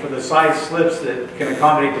Landing, for the size slips that can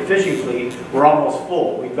accommodate the fishing fleet, we're almost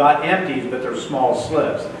full. We've got empties, but they're small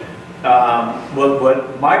slips.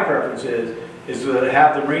 What my preference is to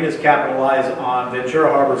have the marinas capitalize on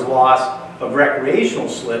Ventura Harbor's loss of recreational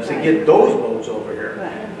slips and get those boats over here.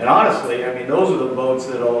 And honestly, I mean, those are the boats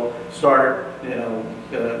that'll start,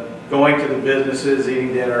 going to the businesses,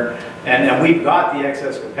 eating dinner, and we've got the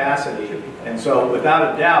excess capacity. And so,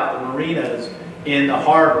 without a doubt, the marinas in the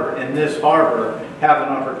harbor, in this harbor, have an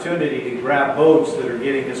opportunity to grab boats that are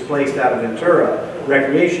getting displaced out of Ventura,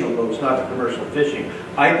 recreational boats, not the commercial fishing.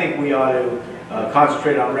 I think we ought to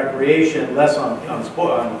concentrate on recreation, less on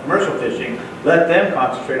commercial fishing. Let them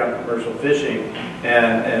concentrate on commercial fishing,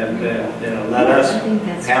 and let us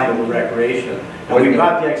handle the recreation. And we've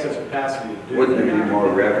got the excess capacity to do Wouldn't that. there be more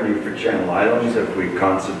revenue for Channel Islands if we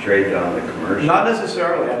concentrated on the commercial? Not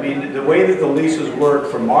necessarily. I mean, the way that the leases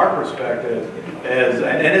work from our perspective is,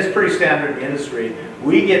 and it's pretty standard in the industry,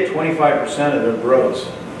 we get 25% of their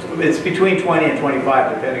gross. It's between 20 and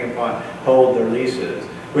 25, depending upon how old their lease is,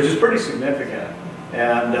 which is pretty significant.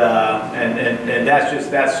 And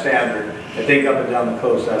that's standard. I think up and down the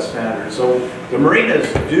coast, that's standard. So the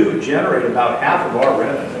marinas do generate about half of our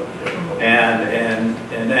revenue.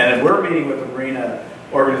 And we're meeting with the marina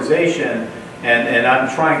organization, and I'm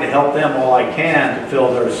trying to help them all I can to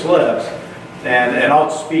fill their slips. And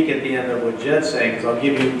I'll speak at the end of what Jed's saying, because I'll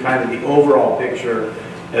give you kind of the overall picture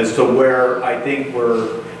as to where I think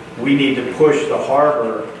we need to push the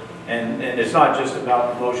harbor. And it's not just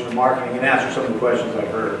about promotion and marketing, and answer some of the questions I've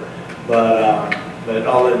heard. But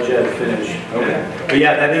I'll let Jed finish. Okay. But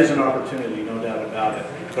yeah, that is an opportunity, no doubt about it.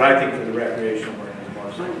 But I think for the recreational marinas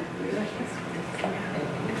more so.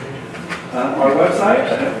 Our website,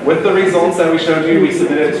 with the results that we showed you, we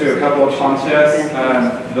submitted to a couple of contests.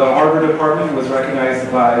 The Harbor Department was recognized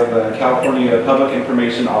by the California Public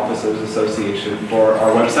Information Officers Association for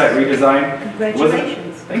our website redesign.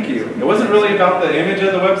 Congratulations. Thank you. It wasn't really about the image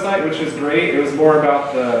of the website, which is great. It was more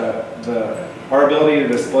about our ability to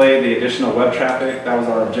display the additional web traffic. That was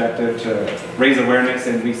our objective, to raise awareness,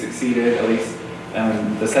 and we succeeded, at least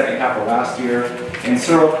the second half of last year. And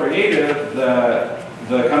Searle Creative, the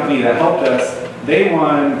company that helped us, they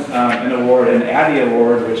won an award, an Addy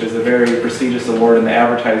Award, which is a very prestigious award in the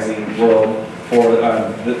advertising world, for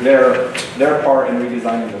their part in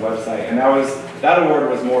redesigning the website. And that award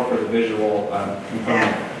was more for the visual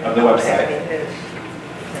component of the website.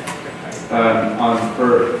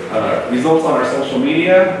 For results on our social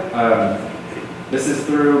media, this is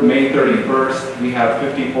through May 31st. We have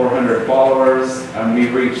 5,400 followers.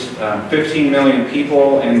 We've reached 15 million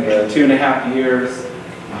people in the 2.5 years.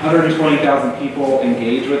 120,000 people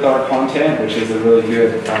engage with our content, which is a really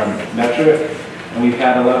good metric. And we've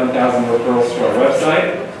had 11,000 referrals to our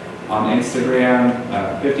website. On Instagram,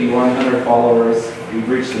 5,100 followers. We've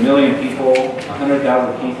reached 1 million people.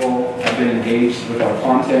 100,000 people have been engaged with our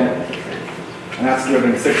content. And that's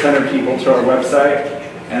driven 600 people to our website.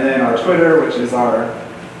 And then our Twitter, which is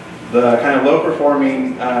the kind of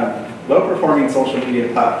low-performing social media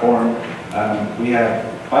platform. We have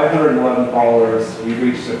 511 followers. We've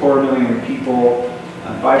reached 4 million people.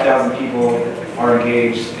 5,000 people are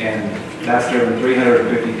engaged, and that's driven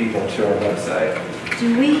 350 people to our website.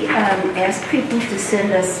 Do we ask people to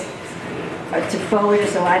send us, to forward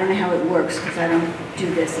us, I don't know how it works because I don't do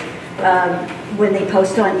this, when they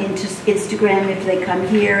post on Instagram, if they come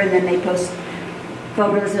here and then they post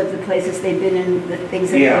photos of the places they've been in, the things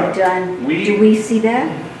that they've done, do we see that?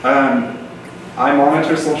 I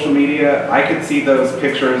monitor social media. I could see those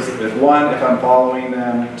pictures. One, if I'm following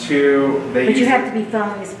them. Two, But you have to be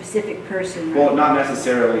following a specific person, right? Well, not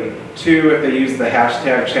necessarily. Two, if they use the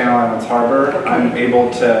hashtag Channel Islands Harbor, okay. I'm able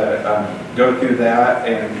to go through that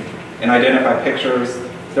and identify pictures.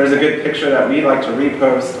 There's a good picture that we like to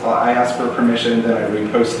repost. I ask for permission, then I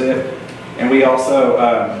repost it. And we also,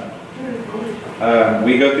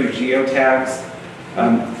 we go through geotags.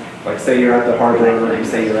 Like say you're at the harbor, or you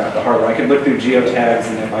say you're at the harbor. I can look through geotags,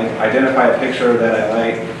 and if I identify a picture that I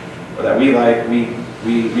like, or that we like, we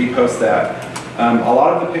repost that. A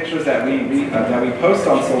lot of the pictures that we post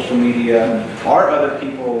on social media are other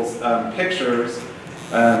people's pictures,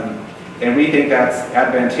 and we think that's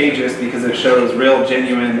advantageous because it shows real,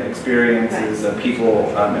 genuine experiences of people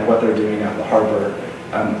and what they're doing at the harbor.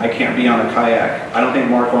 I can't be on a kayak. I don't think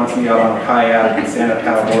Mark wants me out on a kayak and stand-up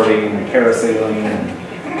paddleboarding and parasailing and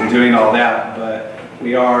doing all that, but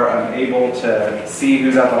we are able to see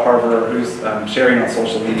who's at the harbor, who's sharing on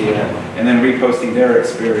social media, and then reposting their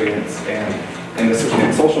experience. And in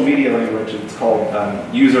social media language, it's called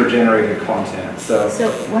user-generated content. So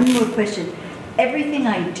one more question. everything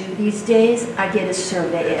I do these days, I get a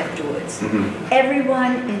survey afterwards. Mm-hmm.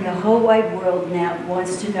 Everyone in the whole wide world now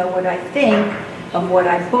wants to know what I think of what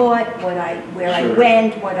I bought, where I Sure.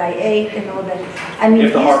 went, what I ate, and all that. I mean,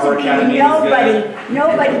 If the Harbor Academy is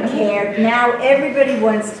nobody cared. Now everybody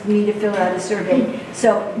wants me to fill out a survey.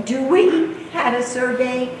 So, do we have a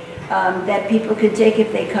survey that people could take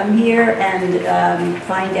if they come here and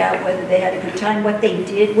find out whether they had a good time, what they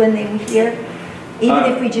did when they were here? Even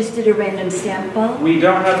if we just did a random sample? We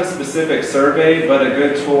don't have a specific survey, but a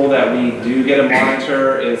good tool that we do get to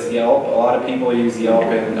monitor is Yelp. A lot of people use Yelp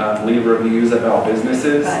and leave reviews about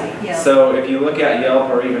businesses. Right, Yelp. So if you look at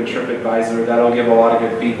Yelp or even TripAdvisor, that'll give a lot of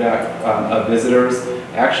good feedback of visitors.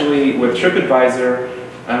 Actually, with TripAdvisor,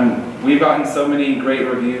 we've gotten so many great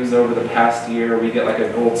reviews over the past year. We get like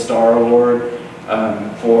a gold star award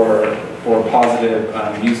for positive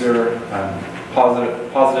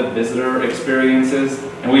positive visitor experiences,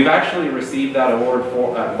 and we've actually received that award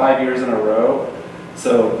for 5 years in a row.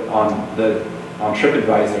 So on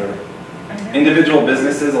TripAdvisor, individual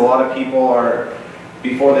businesses, a lot of people are,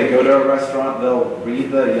 before they go to a restaurant, they'll read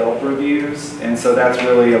the Yelp reviews, and so that's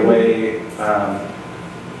really a way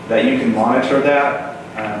that you can monitor that.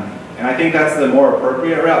 And I think that's the more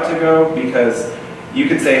appropriate route to go, because you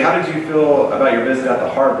could say, how did you feel about your visit at the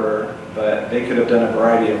harbor? But they could have done a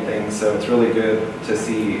variety of things, so it's really good to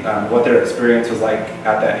see what their experience was like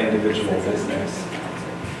at that individual business.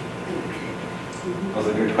 That was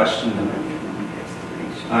a good question.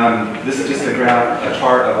 This is just a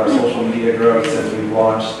chart of our social media growth since we've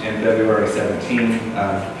launched in February 17,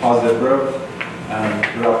 positive growth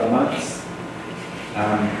throughout the months.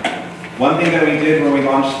 One thing that we did when we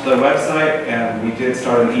launched the website, we did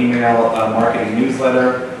start an email marketing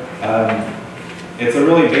newsletter. It's a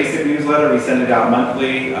really basic newsletter. We send it out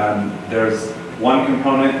monthly. There's one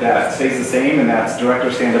component that stays the same, and that's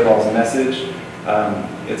Director Sandoval's message.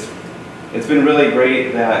 It's been really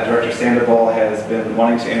great that Director Sandoval has been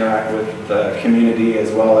wanting to interact with the community,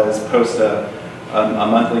 as well as post a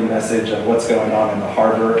monthly message of what's going on in the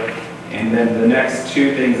harbor. And then the next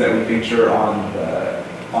two things that we feature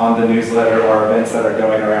on the newsletter are events that are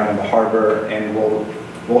going around in the harbor, and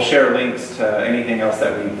we'll share links to anything else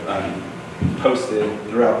that we've posted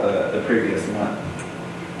throughout the previous month.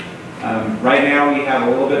 Right now we have a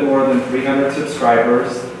little bit more than 300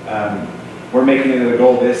 subscribers. We're making it a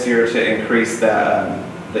goal this year to increase the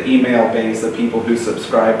email base of people who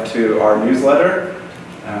subscribe to our newsletter.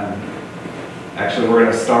 Actually, we're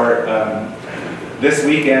going to start this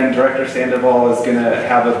weekend. Director Sandoval is going to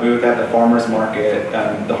have a booth at the farmers market.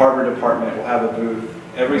 The Harbor Department will have a booth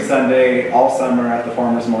every Sunday, all summer at the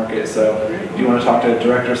farmers market. So if you want to talk to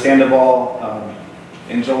Director Sandoval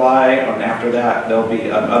in July, and after that, there'll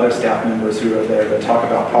be other staff members who are there to talk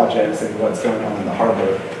about projects and what's going on in the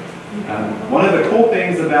harbor. One of the cool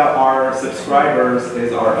things about our subscribers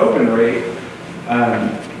is our open rate.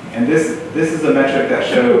 And this is a metric that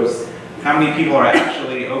shows how many people are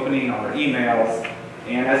actually opening our emails.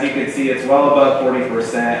 And as you can see, it's well above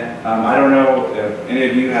 40%. I don't know if any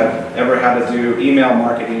of you have ever had to do email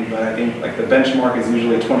marketing, but I think like the benchmark is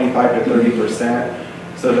usually 25 to 30%.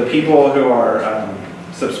 So the people who are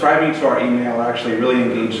subscribing to our email are actually really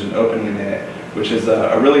engaged in opening it, which is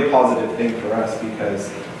a really positive thing for us, because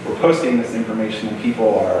we're posting this information and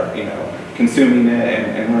people are, consuming it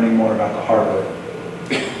and learning more about the harbor.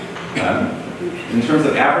 In terms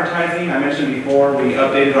of advertising, I mentioned before, we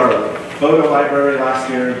updated our photo library last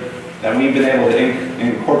year that we've been able to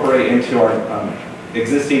incorporate into our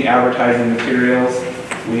existing advertising materials.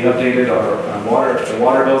 We updated our the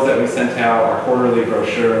water bills that we sent out, our quarterly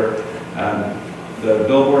brochure, the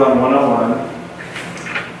billboard on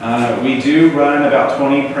 101. We do run about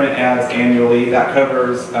 20 print ads annually. That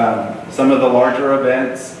covers some of the larger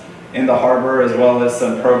events in the harbor, as well as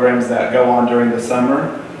some programs that go on during the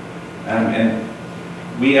summer. And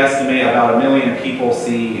we estimate about 1 million people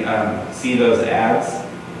see those ads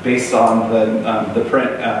based on the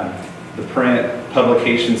print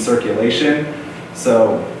publication circulation.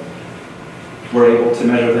 So we're able to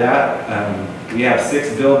measure that. We have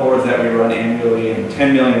 6 billboards that we run annually, and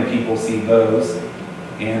 10 million people see those.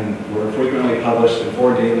 And we're frequently published in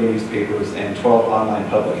 4 daily newspapers and 12 online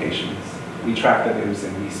publications. We track the news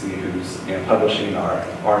and we see who's publishing our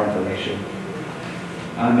information.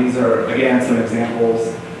 These are, again, some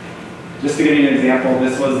examples. Just to give you an example,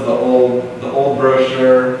 this was the old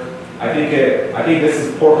brochure. I think this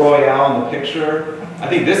is Port Royale in the picture. I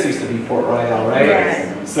think this used to be Port Royale, right?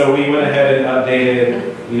 Yes. So we went ahead and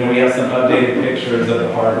updated. We have some updated pictures of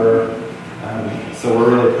the harbor. So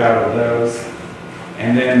we're really proud of those.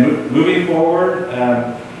 And then moving forward,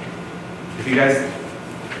 if you guys,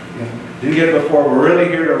 didn't get it before, we're really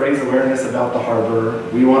here to raise awareness about the harbor.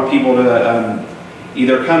 We want people to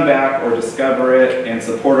either come back or discover it and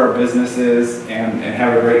support our businesses and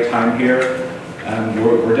have a great time here.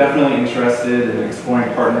 We're definitely interested in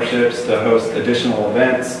exploring partnerships to host additional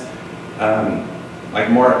events. Like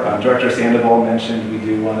Director Sandoval mentioned, we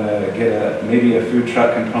do want to get maybe a food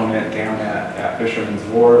truck component down at Fisherman's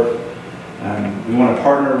Wharf. We want to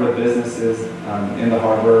partner with businesses in the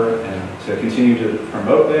harbor and to continue to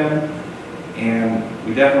promote them. And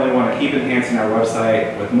we definitely want to keep enhancing our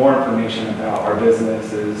website with more information about our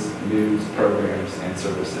businesses, news, programs, and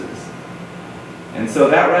services. And so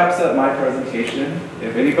that wraps up my presentation.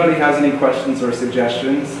 If anybody has any questions or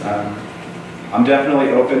suggestions, I'm definitely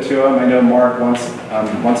open to them. I know Mark wants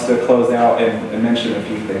to close out and mention a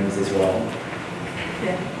few things as well.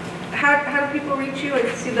 Yeah. How do people reach you? I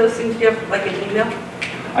see those things. Do you have like an email?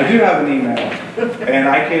 I do have an email, and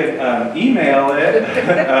I could email it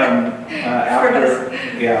after,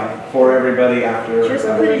 for everybody after. Just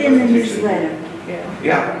put it in the newsletter.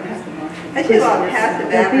 Yeah. I see a lot of passive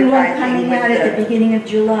There'll be one advertising coming out at the with beginning of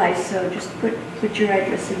July, so just put your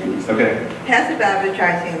address in the newsletter. Okay. passive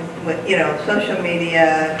advertising with, social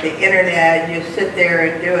media, the internet, you sit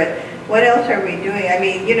there and do it. What else are we doing? I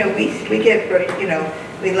mean, we get,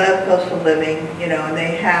 we love coastal living, and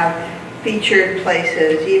they have featured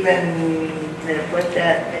places, even, what's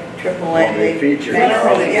that, AAA? Well, they feature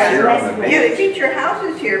houses here on the beach. Yeah, they feature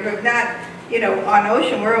houses here, but not, on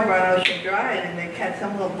Ocean, we're over on Ocean Drive, and they had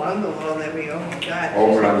some little bungalow that we, oh my God.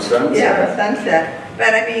 Over on Sunset. Yeah, Sunset.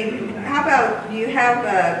 But I mean, how about, do you have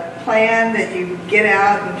a plan that you get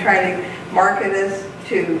out and try to market us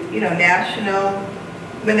to, national,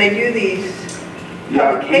 when they do these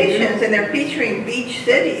publications and they're featuring beach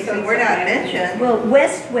cities and we're not mentioned? Well,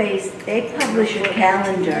 Westways, they publish a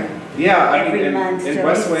calendar Yeah, every month,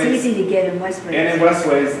 so it's easy to get in Westways. And in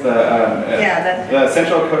Westways, the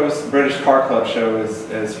Central Coast British Car Club show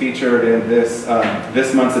is featured in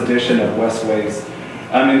this month's edition of Westways.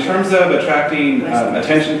 In terms of attracting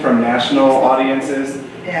attention from national audiences,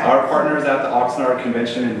 our partners at the Oxnard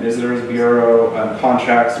Convention and Visitors Bureau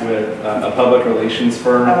contracts with a public relations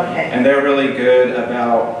firm, and they're really good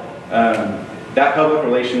about that public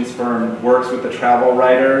relations firm works with the travel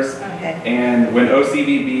writers, and when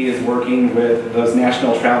OCVB is working with those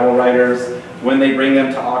national travel writers, when they bring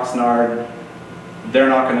them to Oxnard, they're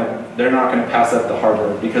not going to pass up the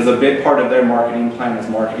harbor, because a big part of their marketing plan is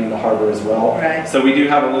marketing the harbor as well. Right. So we do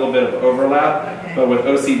have a little bit of overlap, but with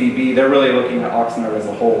OCVB, they're really looking at Oxnard as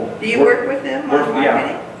a whole. Do you work with them on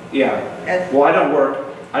marketing? Yeah. Well, I don't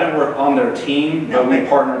work on their team, but we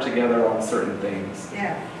partner together on certain things.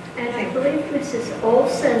 Yeah. And I believe Mrs.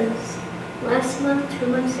 Olson's last month, 2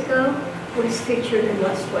 months ago, was featured in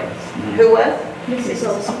Westways. Who was? Mrs.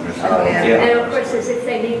 Olson. Oh, yeah. And of course, as if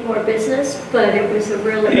they need more business, but it was a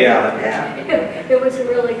really it was a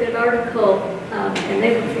really good article, and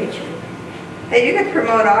they were featured. Hey, you could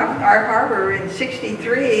promote our harbor. In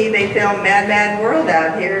 '63, they filmed Mad Mad World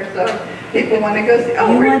out here, so people want to go see.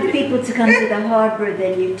 Oh, you want people to come to the harbor,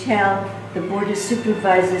 then you tell the Board of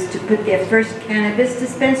Supervisors to put their first cannabis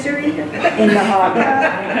dispensary in the harbor.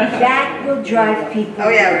 That will drive people. Oh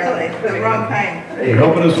yeah, really, the wrong kind. You're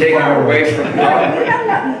helping us Take our away from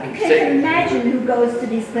No, you can imagine who goes to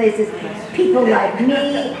these places. People like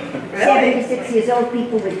me, 76 years old,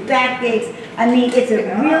 people with backaches. I mean, it's a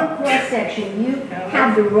real cross-section. You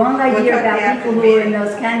have the wrong idea about people who are in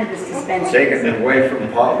those cannabis dispensaries. Taking it away from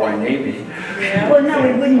Potway Navy. Well, no,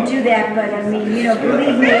 we wouldn't do that, but I mean,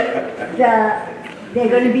 believe me, they're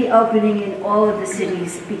going to be opening in all of the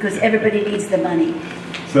cities because everybody needs the money.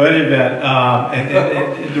 So in that,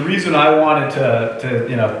 and the reason I wanted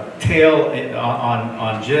to tail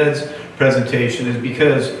on Jed's presentation is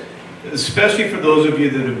because, especially for those of you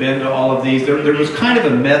that have been to all of these, there was kind of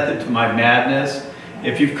a method to my madness.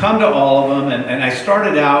 If you've come to all of them, and I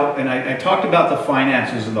started out and I talked about the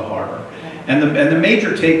finances of the harbor, and the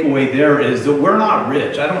major takeaway there is that we're not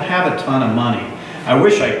rich. I don't have a ton of money. I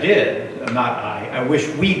wish I did. I wish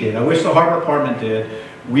we did. I wish the Harbor Department did.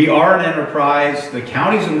 We are an enterprise. The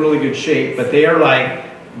county's in really good shape, but they are like,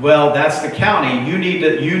 well, that's the county. You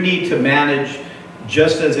need to manage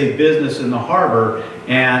just as a business in the harbor,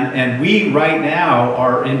 and we right now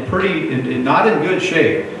are in not in good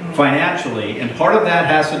shape financially, and part of that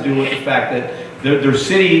has to do with the fact that the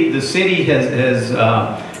city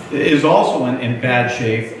is also in bad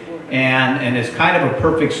shape. And it's kind of a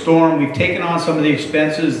perfect storm. We've taken on some of the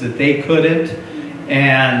expenses that they couldn't,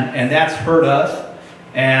 and that's hurt us.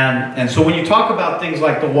 And so when you talk about things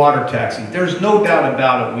like the water taxi, there's no doubt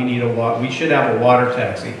about it. We should have a water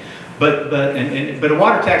taxi. But a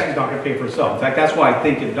water taxi is not going to pay for itself. In fact, that's why I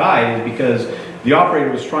think it died, is because the operator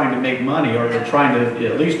was trying to make money, or they're trying to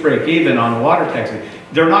at least break even on a water taxi.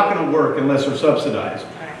 They're not going to work unless they're subsidized.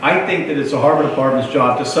 I think that it's the Harbor Department's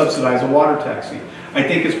job to subsidize a water taxi. I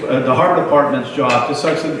think it's the Harbor Department's job to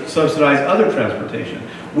subsidize other transportation.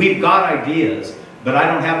 We've got ideas, but I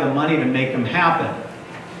don't have the money to make them happen.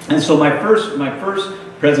 And so my first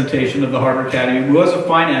presentation of the Harbor Academy was of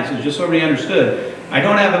finances, just so everybody understood. I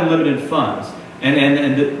don't have unlimited funds.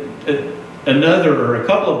 Another, or a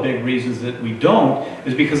couple of big reasons that we don't,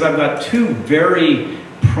 is because I've got two very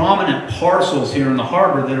prominent parcels here in the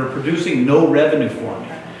harbor that are producing no revenue for me.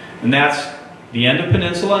 And that's the end of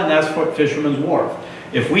Peninsula, and that's Fisherman's Wharf.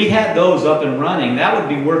 If we had those up and running, that would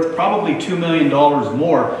be worth probably $2 million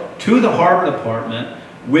more to the Harbor Department,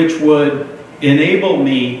 which would enable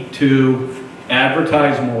me to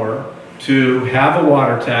advertise more, to have a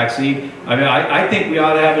water taxi. I mean, I think we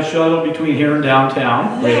ought to have a shuttle between here and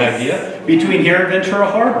downtown, great idea, between here and Ventura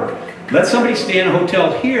Harbor. Let somebody stay in a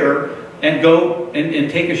hotel here and go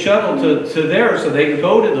and take a shuttle to there, so they can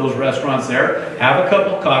go to those restaurants there, have a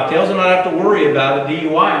couple of cocktails, and not have to worry about a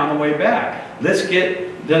DUI on the way back. Let's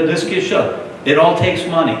get shuttle. It all takes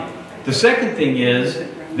money. The second thing is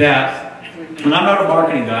that, and I'm not a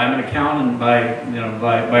marketing guy, I'm an accountant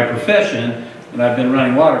by profession, and I've been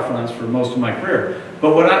running waterfronts for most of my career.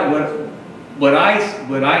 But what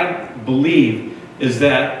I believe is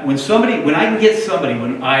that when I can get somebody,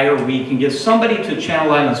 when I or we can get somebody to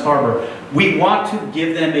Channel Islands Harbor, we want to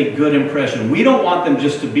give them a good impression. We don't want them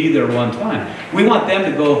just to be there one time. We want them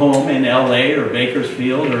to go home in LA or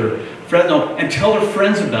Bakersfield or Fresno and tell their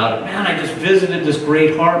friends about it. Man, I just visited this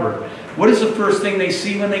great harbor. What is the first thing they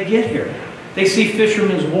see when they get here? They see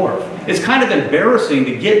Fisherman's Wharf. It's kind of embarrassing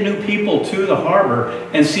to get new people to the harbor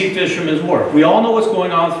and see Fisherman's Wharf. We all know what's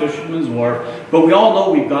going on with Fisherman's Wharf, but we all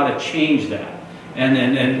know we've got to change that.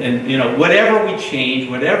 And you know, whatever we change,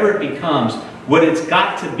 whatever it becomes, what it's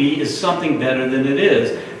got to be is something better than it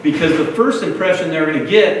is. Because the first impression they're going to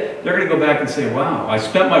get, they're going to go back and say, wow, I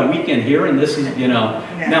spent my weekend here and this is, you know.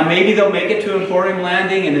 Yeah. Now maybe they'll make it to Emporium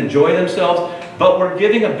Landing and enjoy themselves, but we're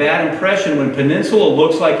giving a bad impression when Peninsula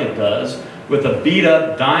looks like it does, with a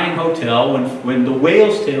beat-up, dying hotel, when the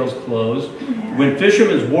Whale's Tail's closed, when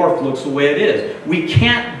Fisherman's Wharf looks the way it is. We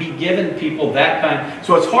can't be giving people that kind.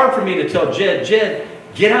 So it's hard for me to tell Jed,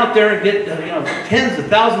 get out there and get tens of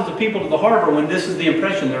thousands of people to the harbor when this is the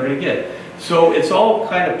impression they're going to get. So it's all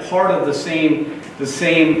kind of part of the same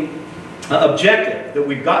objective that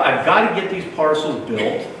we've got. I've got to get these parcels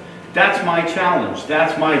built. That's my challenge.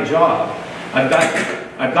 That's my job. I've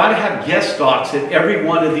got to have guest docks at every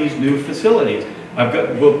one of these new facilities.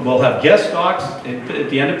 We'll have guest docks at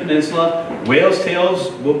the end of Peninsula. Whale's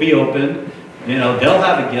Tails will be open. You know, they'll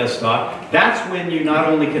have a guest dock. That's when you not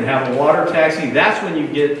only can have a water taxi, that's when you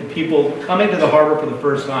get the people coming to the harbor for the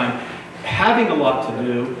first time, having a lot to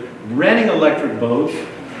do, renting electric boats,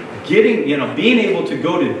 being able to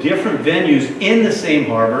go to different venues in the same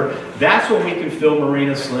harbor. That's when we can fill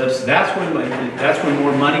marina slips. That's when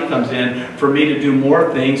more money comes in for me to do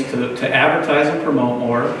more things, to advertise and promote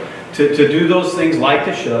more, to do those things like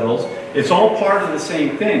the shuttles. It's all part of the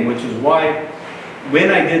same thing, which is why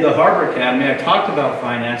when I did the Harbor Academy, I talked about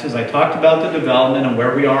finances, I talked about the development and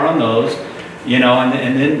where we are on those,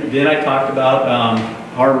 and then I talked about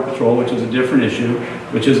Harbor Patrol, which is a different issue,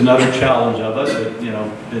 which is another challenge of us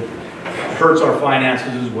that hurts our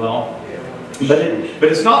finances as well. But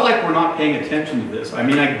it's not like we're not paying attention to this. I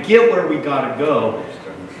mean, I get where we got to go.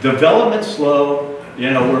 Development's slow.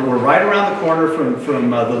 We're right around the corner from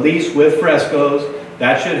the lease with Fresco's.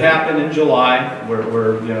 That should happen in July.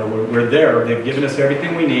 We're there. They've given us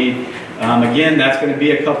everything we need. Again, that's going to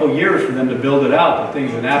be a couple years for them to build it out. The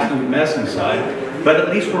thing's an absolute mess inside. But at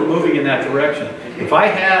least we're moving in that direction. If I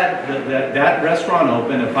had that restaurant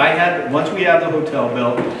open, once we have the hotel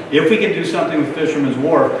built, if we can do something with Fisherman's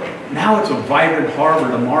Wharf, now it's a vibrant harbor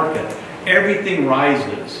to market. Everything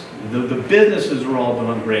rises. The businesses are all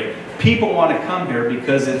doing great. People want to come here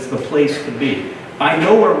because it's the place to be. I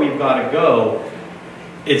know where we've got to go.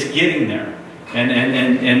 It's getting there.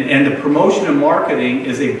 And the promotion and marketing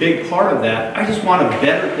is a big part of that. I just want a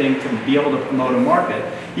better thing to be able to promote and market.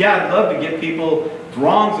 Yeah, I'd love to get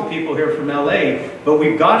throngs of people here from LA, but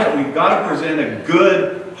we've got to present a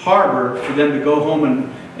good harbor for them to go home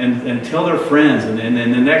and tell their friends, and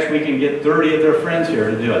then the next week and get 30 of their friends here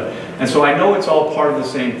to do it. And so I know it's all part of the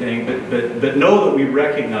same thing, but know that we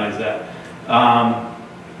recognize that.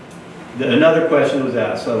 Another question was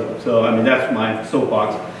asked, so I mean, that's my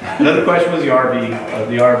soapbox. Another question was the RV.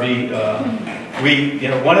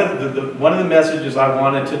 One of the messages I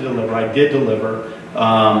wanted to deliver, I did deliver.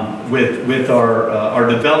 with our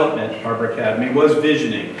development, Harbor Academy, was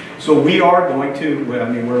visioning. So we are going to, I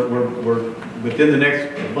mean, we're within the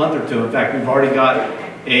next month or two. In fact, we've already got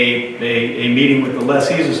a meeting with the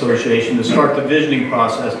Lessees Association to start the visioning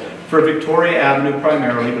process for Victoria Avenue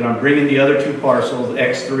primarily, but I'm bringing the other two parcels,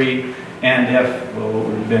 X3 and F, well, what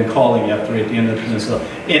we've been calling F3 at the end of the peninsula,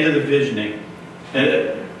 into the visioning.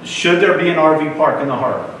 Should there be an RV park in the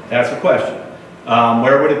harbor? That's the question.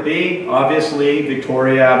 Where would it be? Obviously,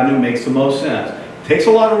 Victoria Avenue makes the most sense. It takes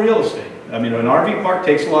a lot of real estate. I mean, an RV park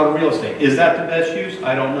takes a lot of real estate. Is that the best use?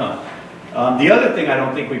 I don't know. The other thing I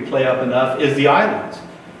don't think we play up enough is the islands.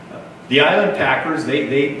 The island packers,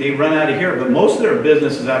 they run out of here, but most of their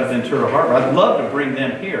business is out of Ventura Harbor. I'd love to bring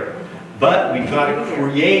them here, but we've got to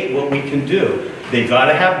create what we can do. They've got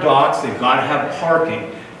to have docks, they've got to have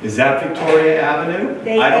parking. Is that Victoria Avenue?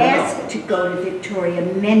 They asked to go to Victoria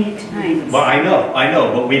many times. Well, I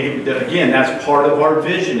know, but again, that's part of our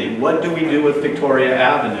visioning. What do we do with Victoria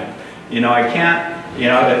Avenue? You know, I can't, you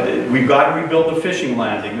know, we've got to rebuild the fishing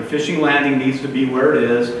landing. The fishing landing needs to be where it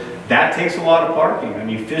is. That takes a lot of parking. I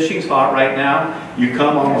mean, fishing's hot right now. You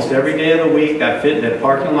come almost every day of the week, that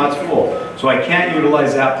parking lot's full. So I can't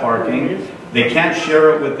utilize that parking. They can't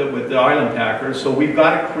share it with the island packers, so we've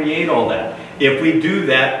got to create all that. If we do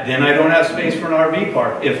that, then I don't have space for an RV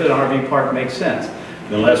park, if an RV park makes sense.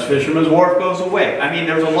 Unless Fisherman's Wharf goes away. I mean,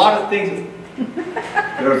 there's a lot of things,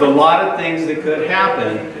 that could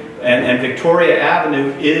happen, and Victoria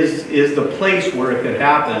Avenue is the place where it could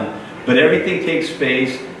happen, but everything takes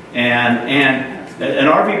space, and an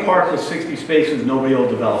RV park with 60 spaces, nobody will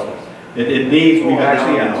develop it. It needs, we've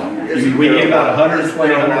actually, we need about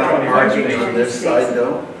 120, 125 spaces. On this side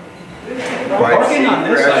though? Parking on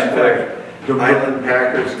this side, in fact, the island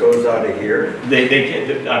packers goes out of here.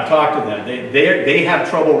 I've talked to them. They have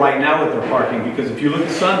trouble right now with their parking because if you look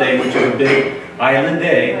at Sunday, which is a big island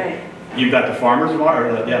day, you've got the farmers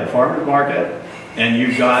market, and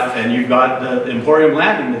you've got the Emporium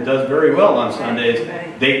Landing that does very well on Sundays.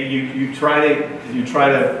 You try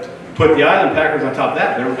to put the island packers on top of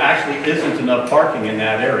that. There actually isn't enough parking in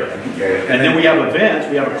that area. And then we have events.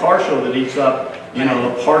 We have a car show that eats up, you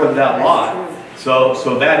know, a part of that lot.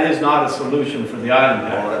 So that is not a solution for the island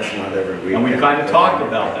packers. Well, that's not every weekend. And we've kind of talked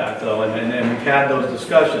about that though, and we've had those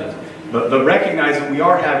discussions. But recognize that we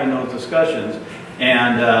are having those discussions,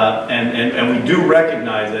 and we do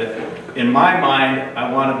recognize it. In my mind,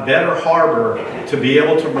 I want a better harbor to be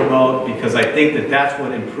able to promote because I think that that's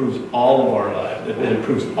what improves all of our lives. It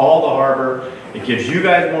improves all the harbor. It gives you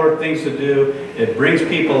guys more things to do. It brings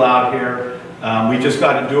people out here. We just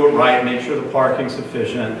got to do it right, make sure the parking's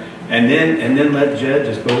sufficient, and then let Jed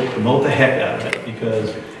just go promote the heck out of it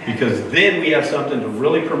because then we have something to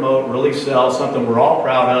really promote, really sell, something we're all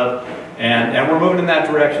proud of, and we're moving in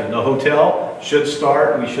that direction. The hotel should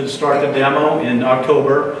start. We should start the demo in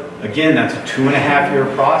October. Again, that's a 2.5-year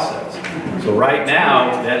process. So right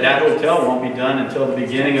now, that hotel won't be done until the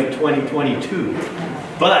beginning of 2022.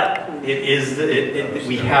 But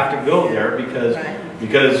we have to go there because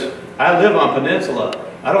I live on Peninsula.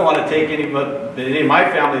 I don't want to take any of my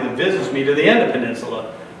family that visits me to the end of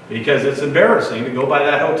Peninsula because it's embarrassing to go by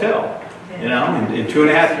that hotel. You know, in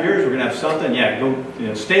 2.5 years, we're going to have something. Yeah,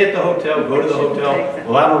 go, stay at the hotel, go to the hotel.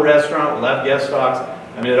 We'll have a restaurant, we'll have guest stocks.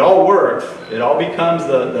 I mean, it all works. It all becomes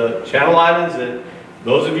the Channel Islands that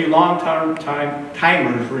those of you long-term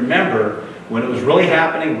timers remember when it was really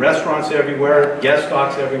happening, restaurants everywhere, guest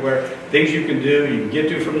stocks everywhere, things you can do, you can get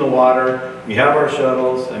to from the water. We have our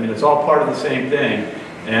shuttles. I mean, it's all part of the same thing.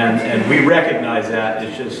 And we recognize that.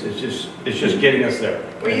 It's just getting us there.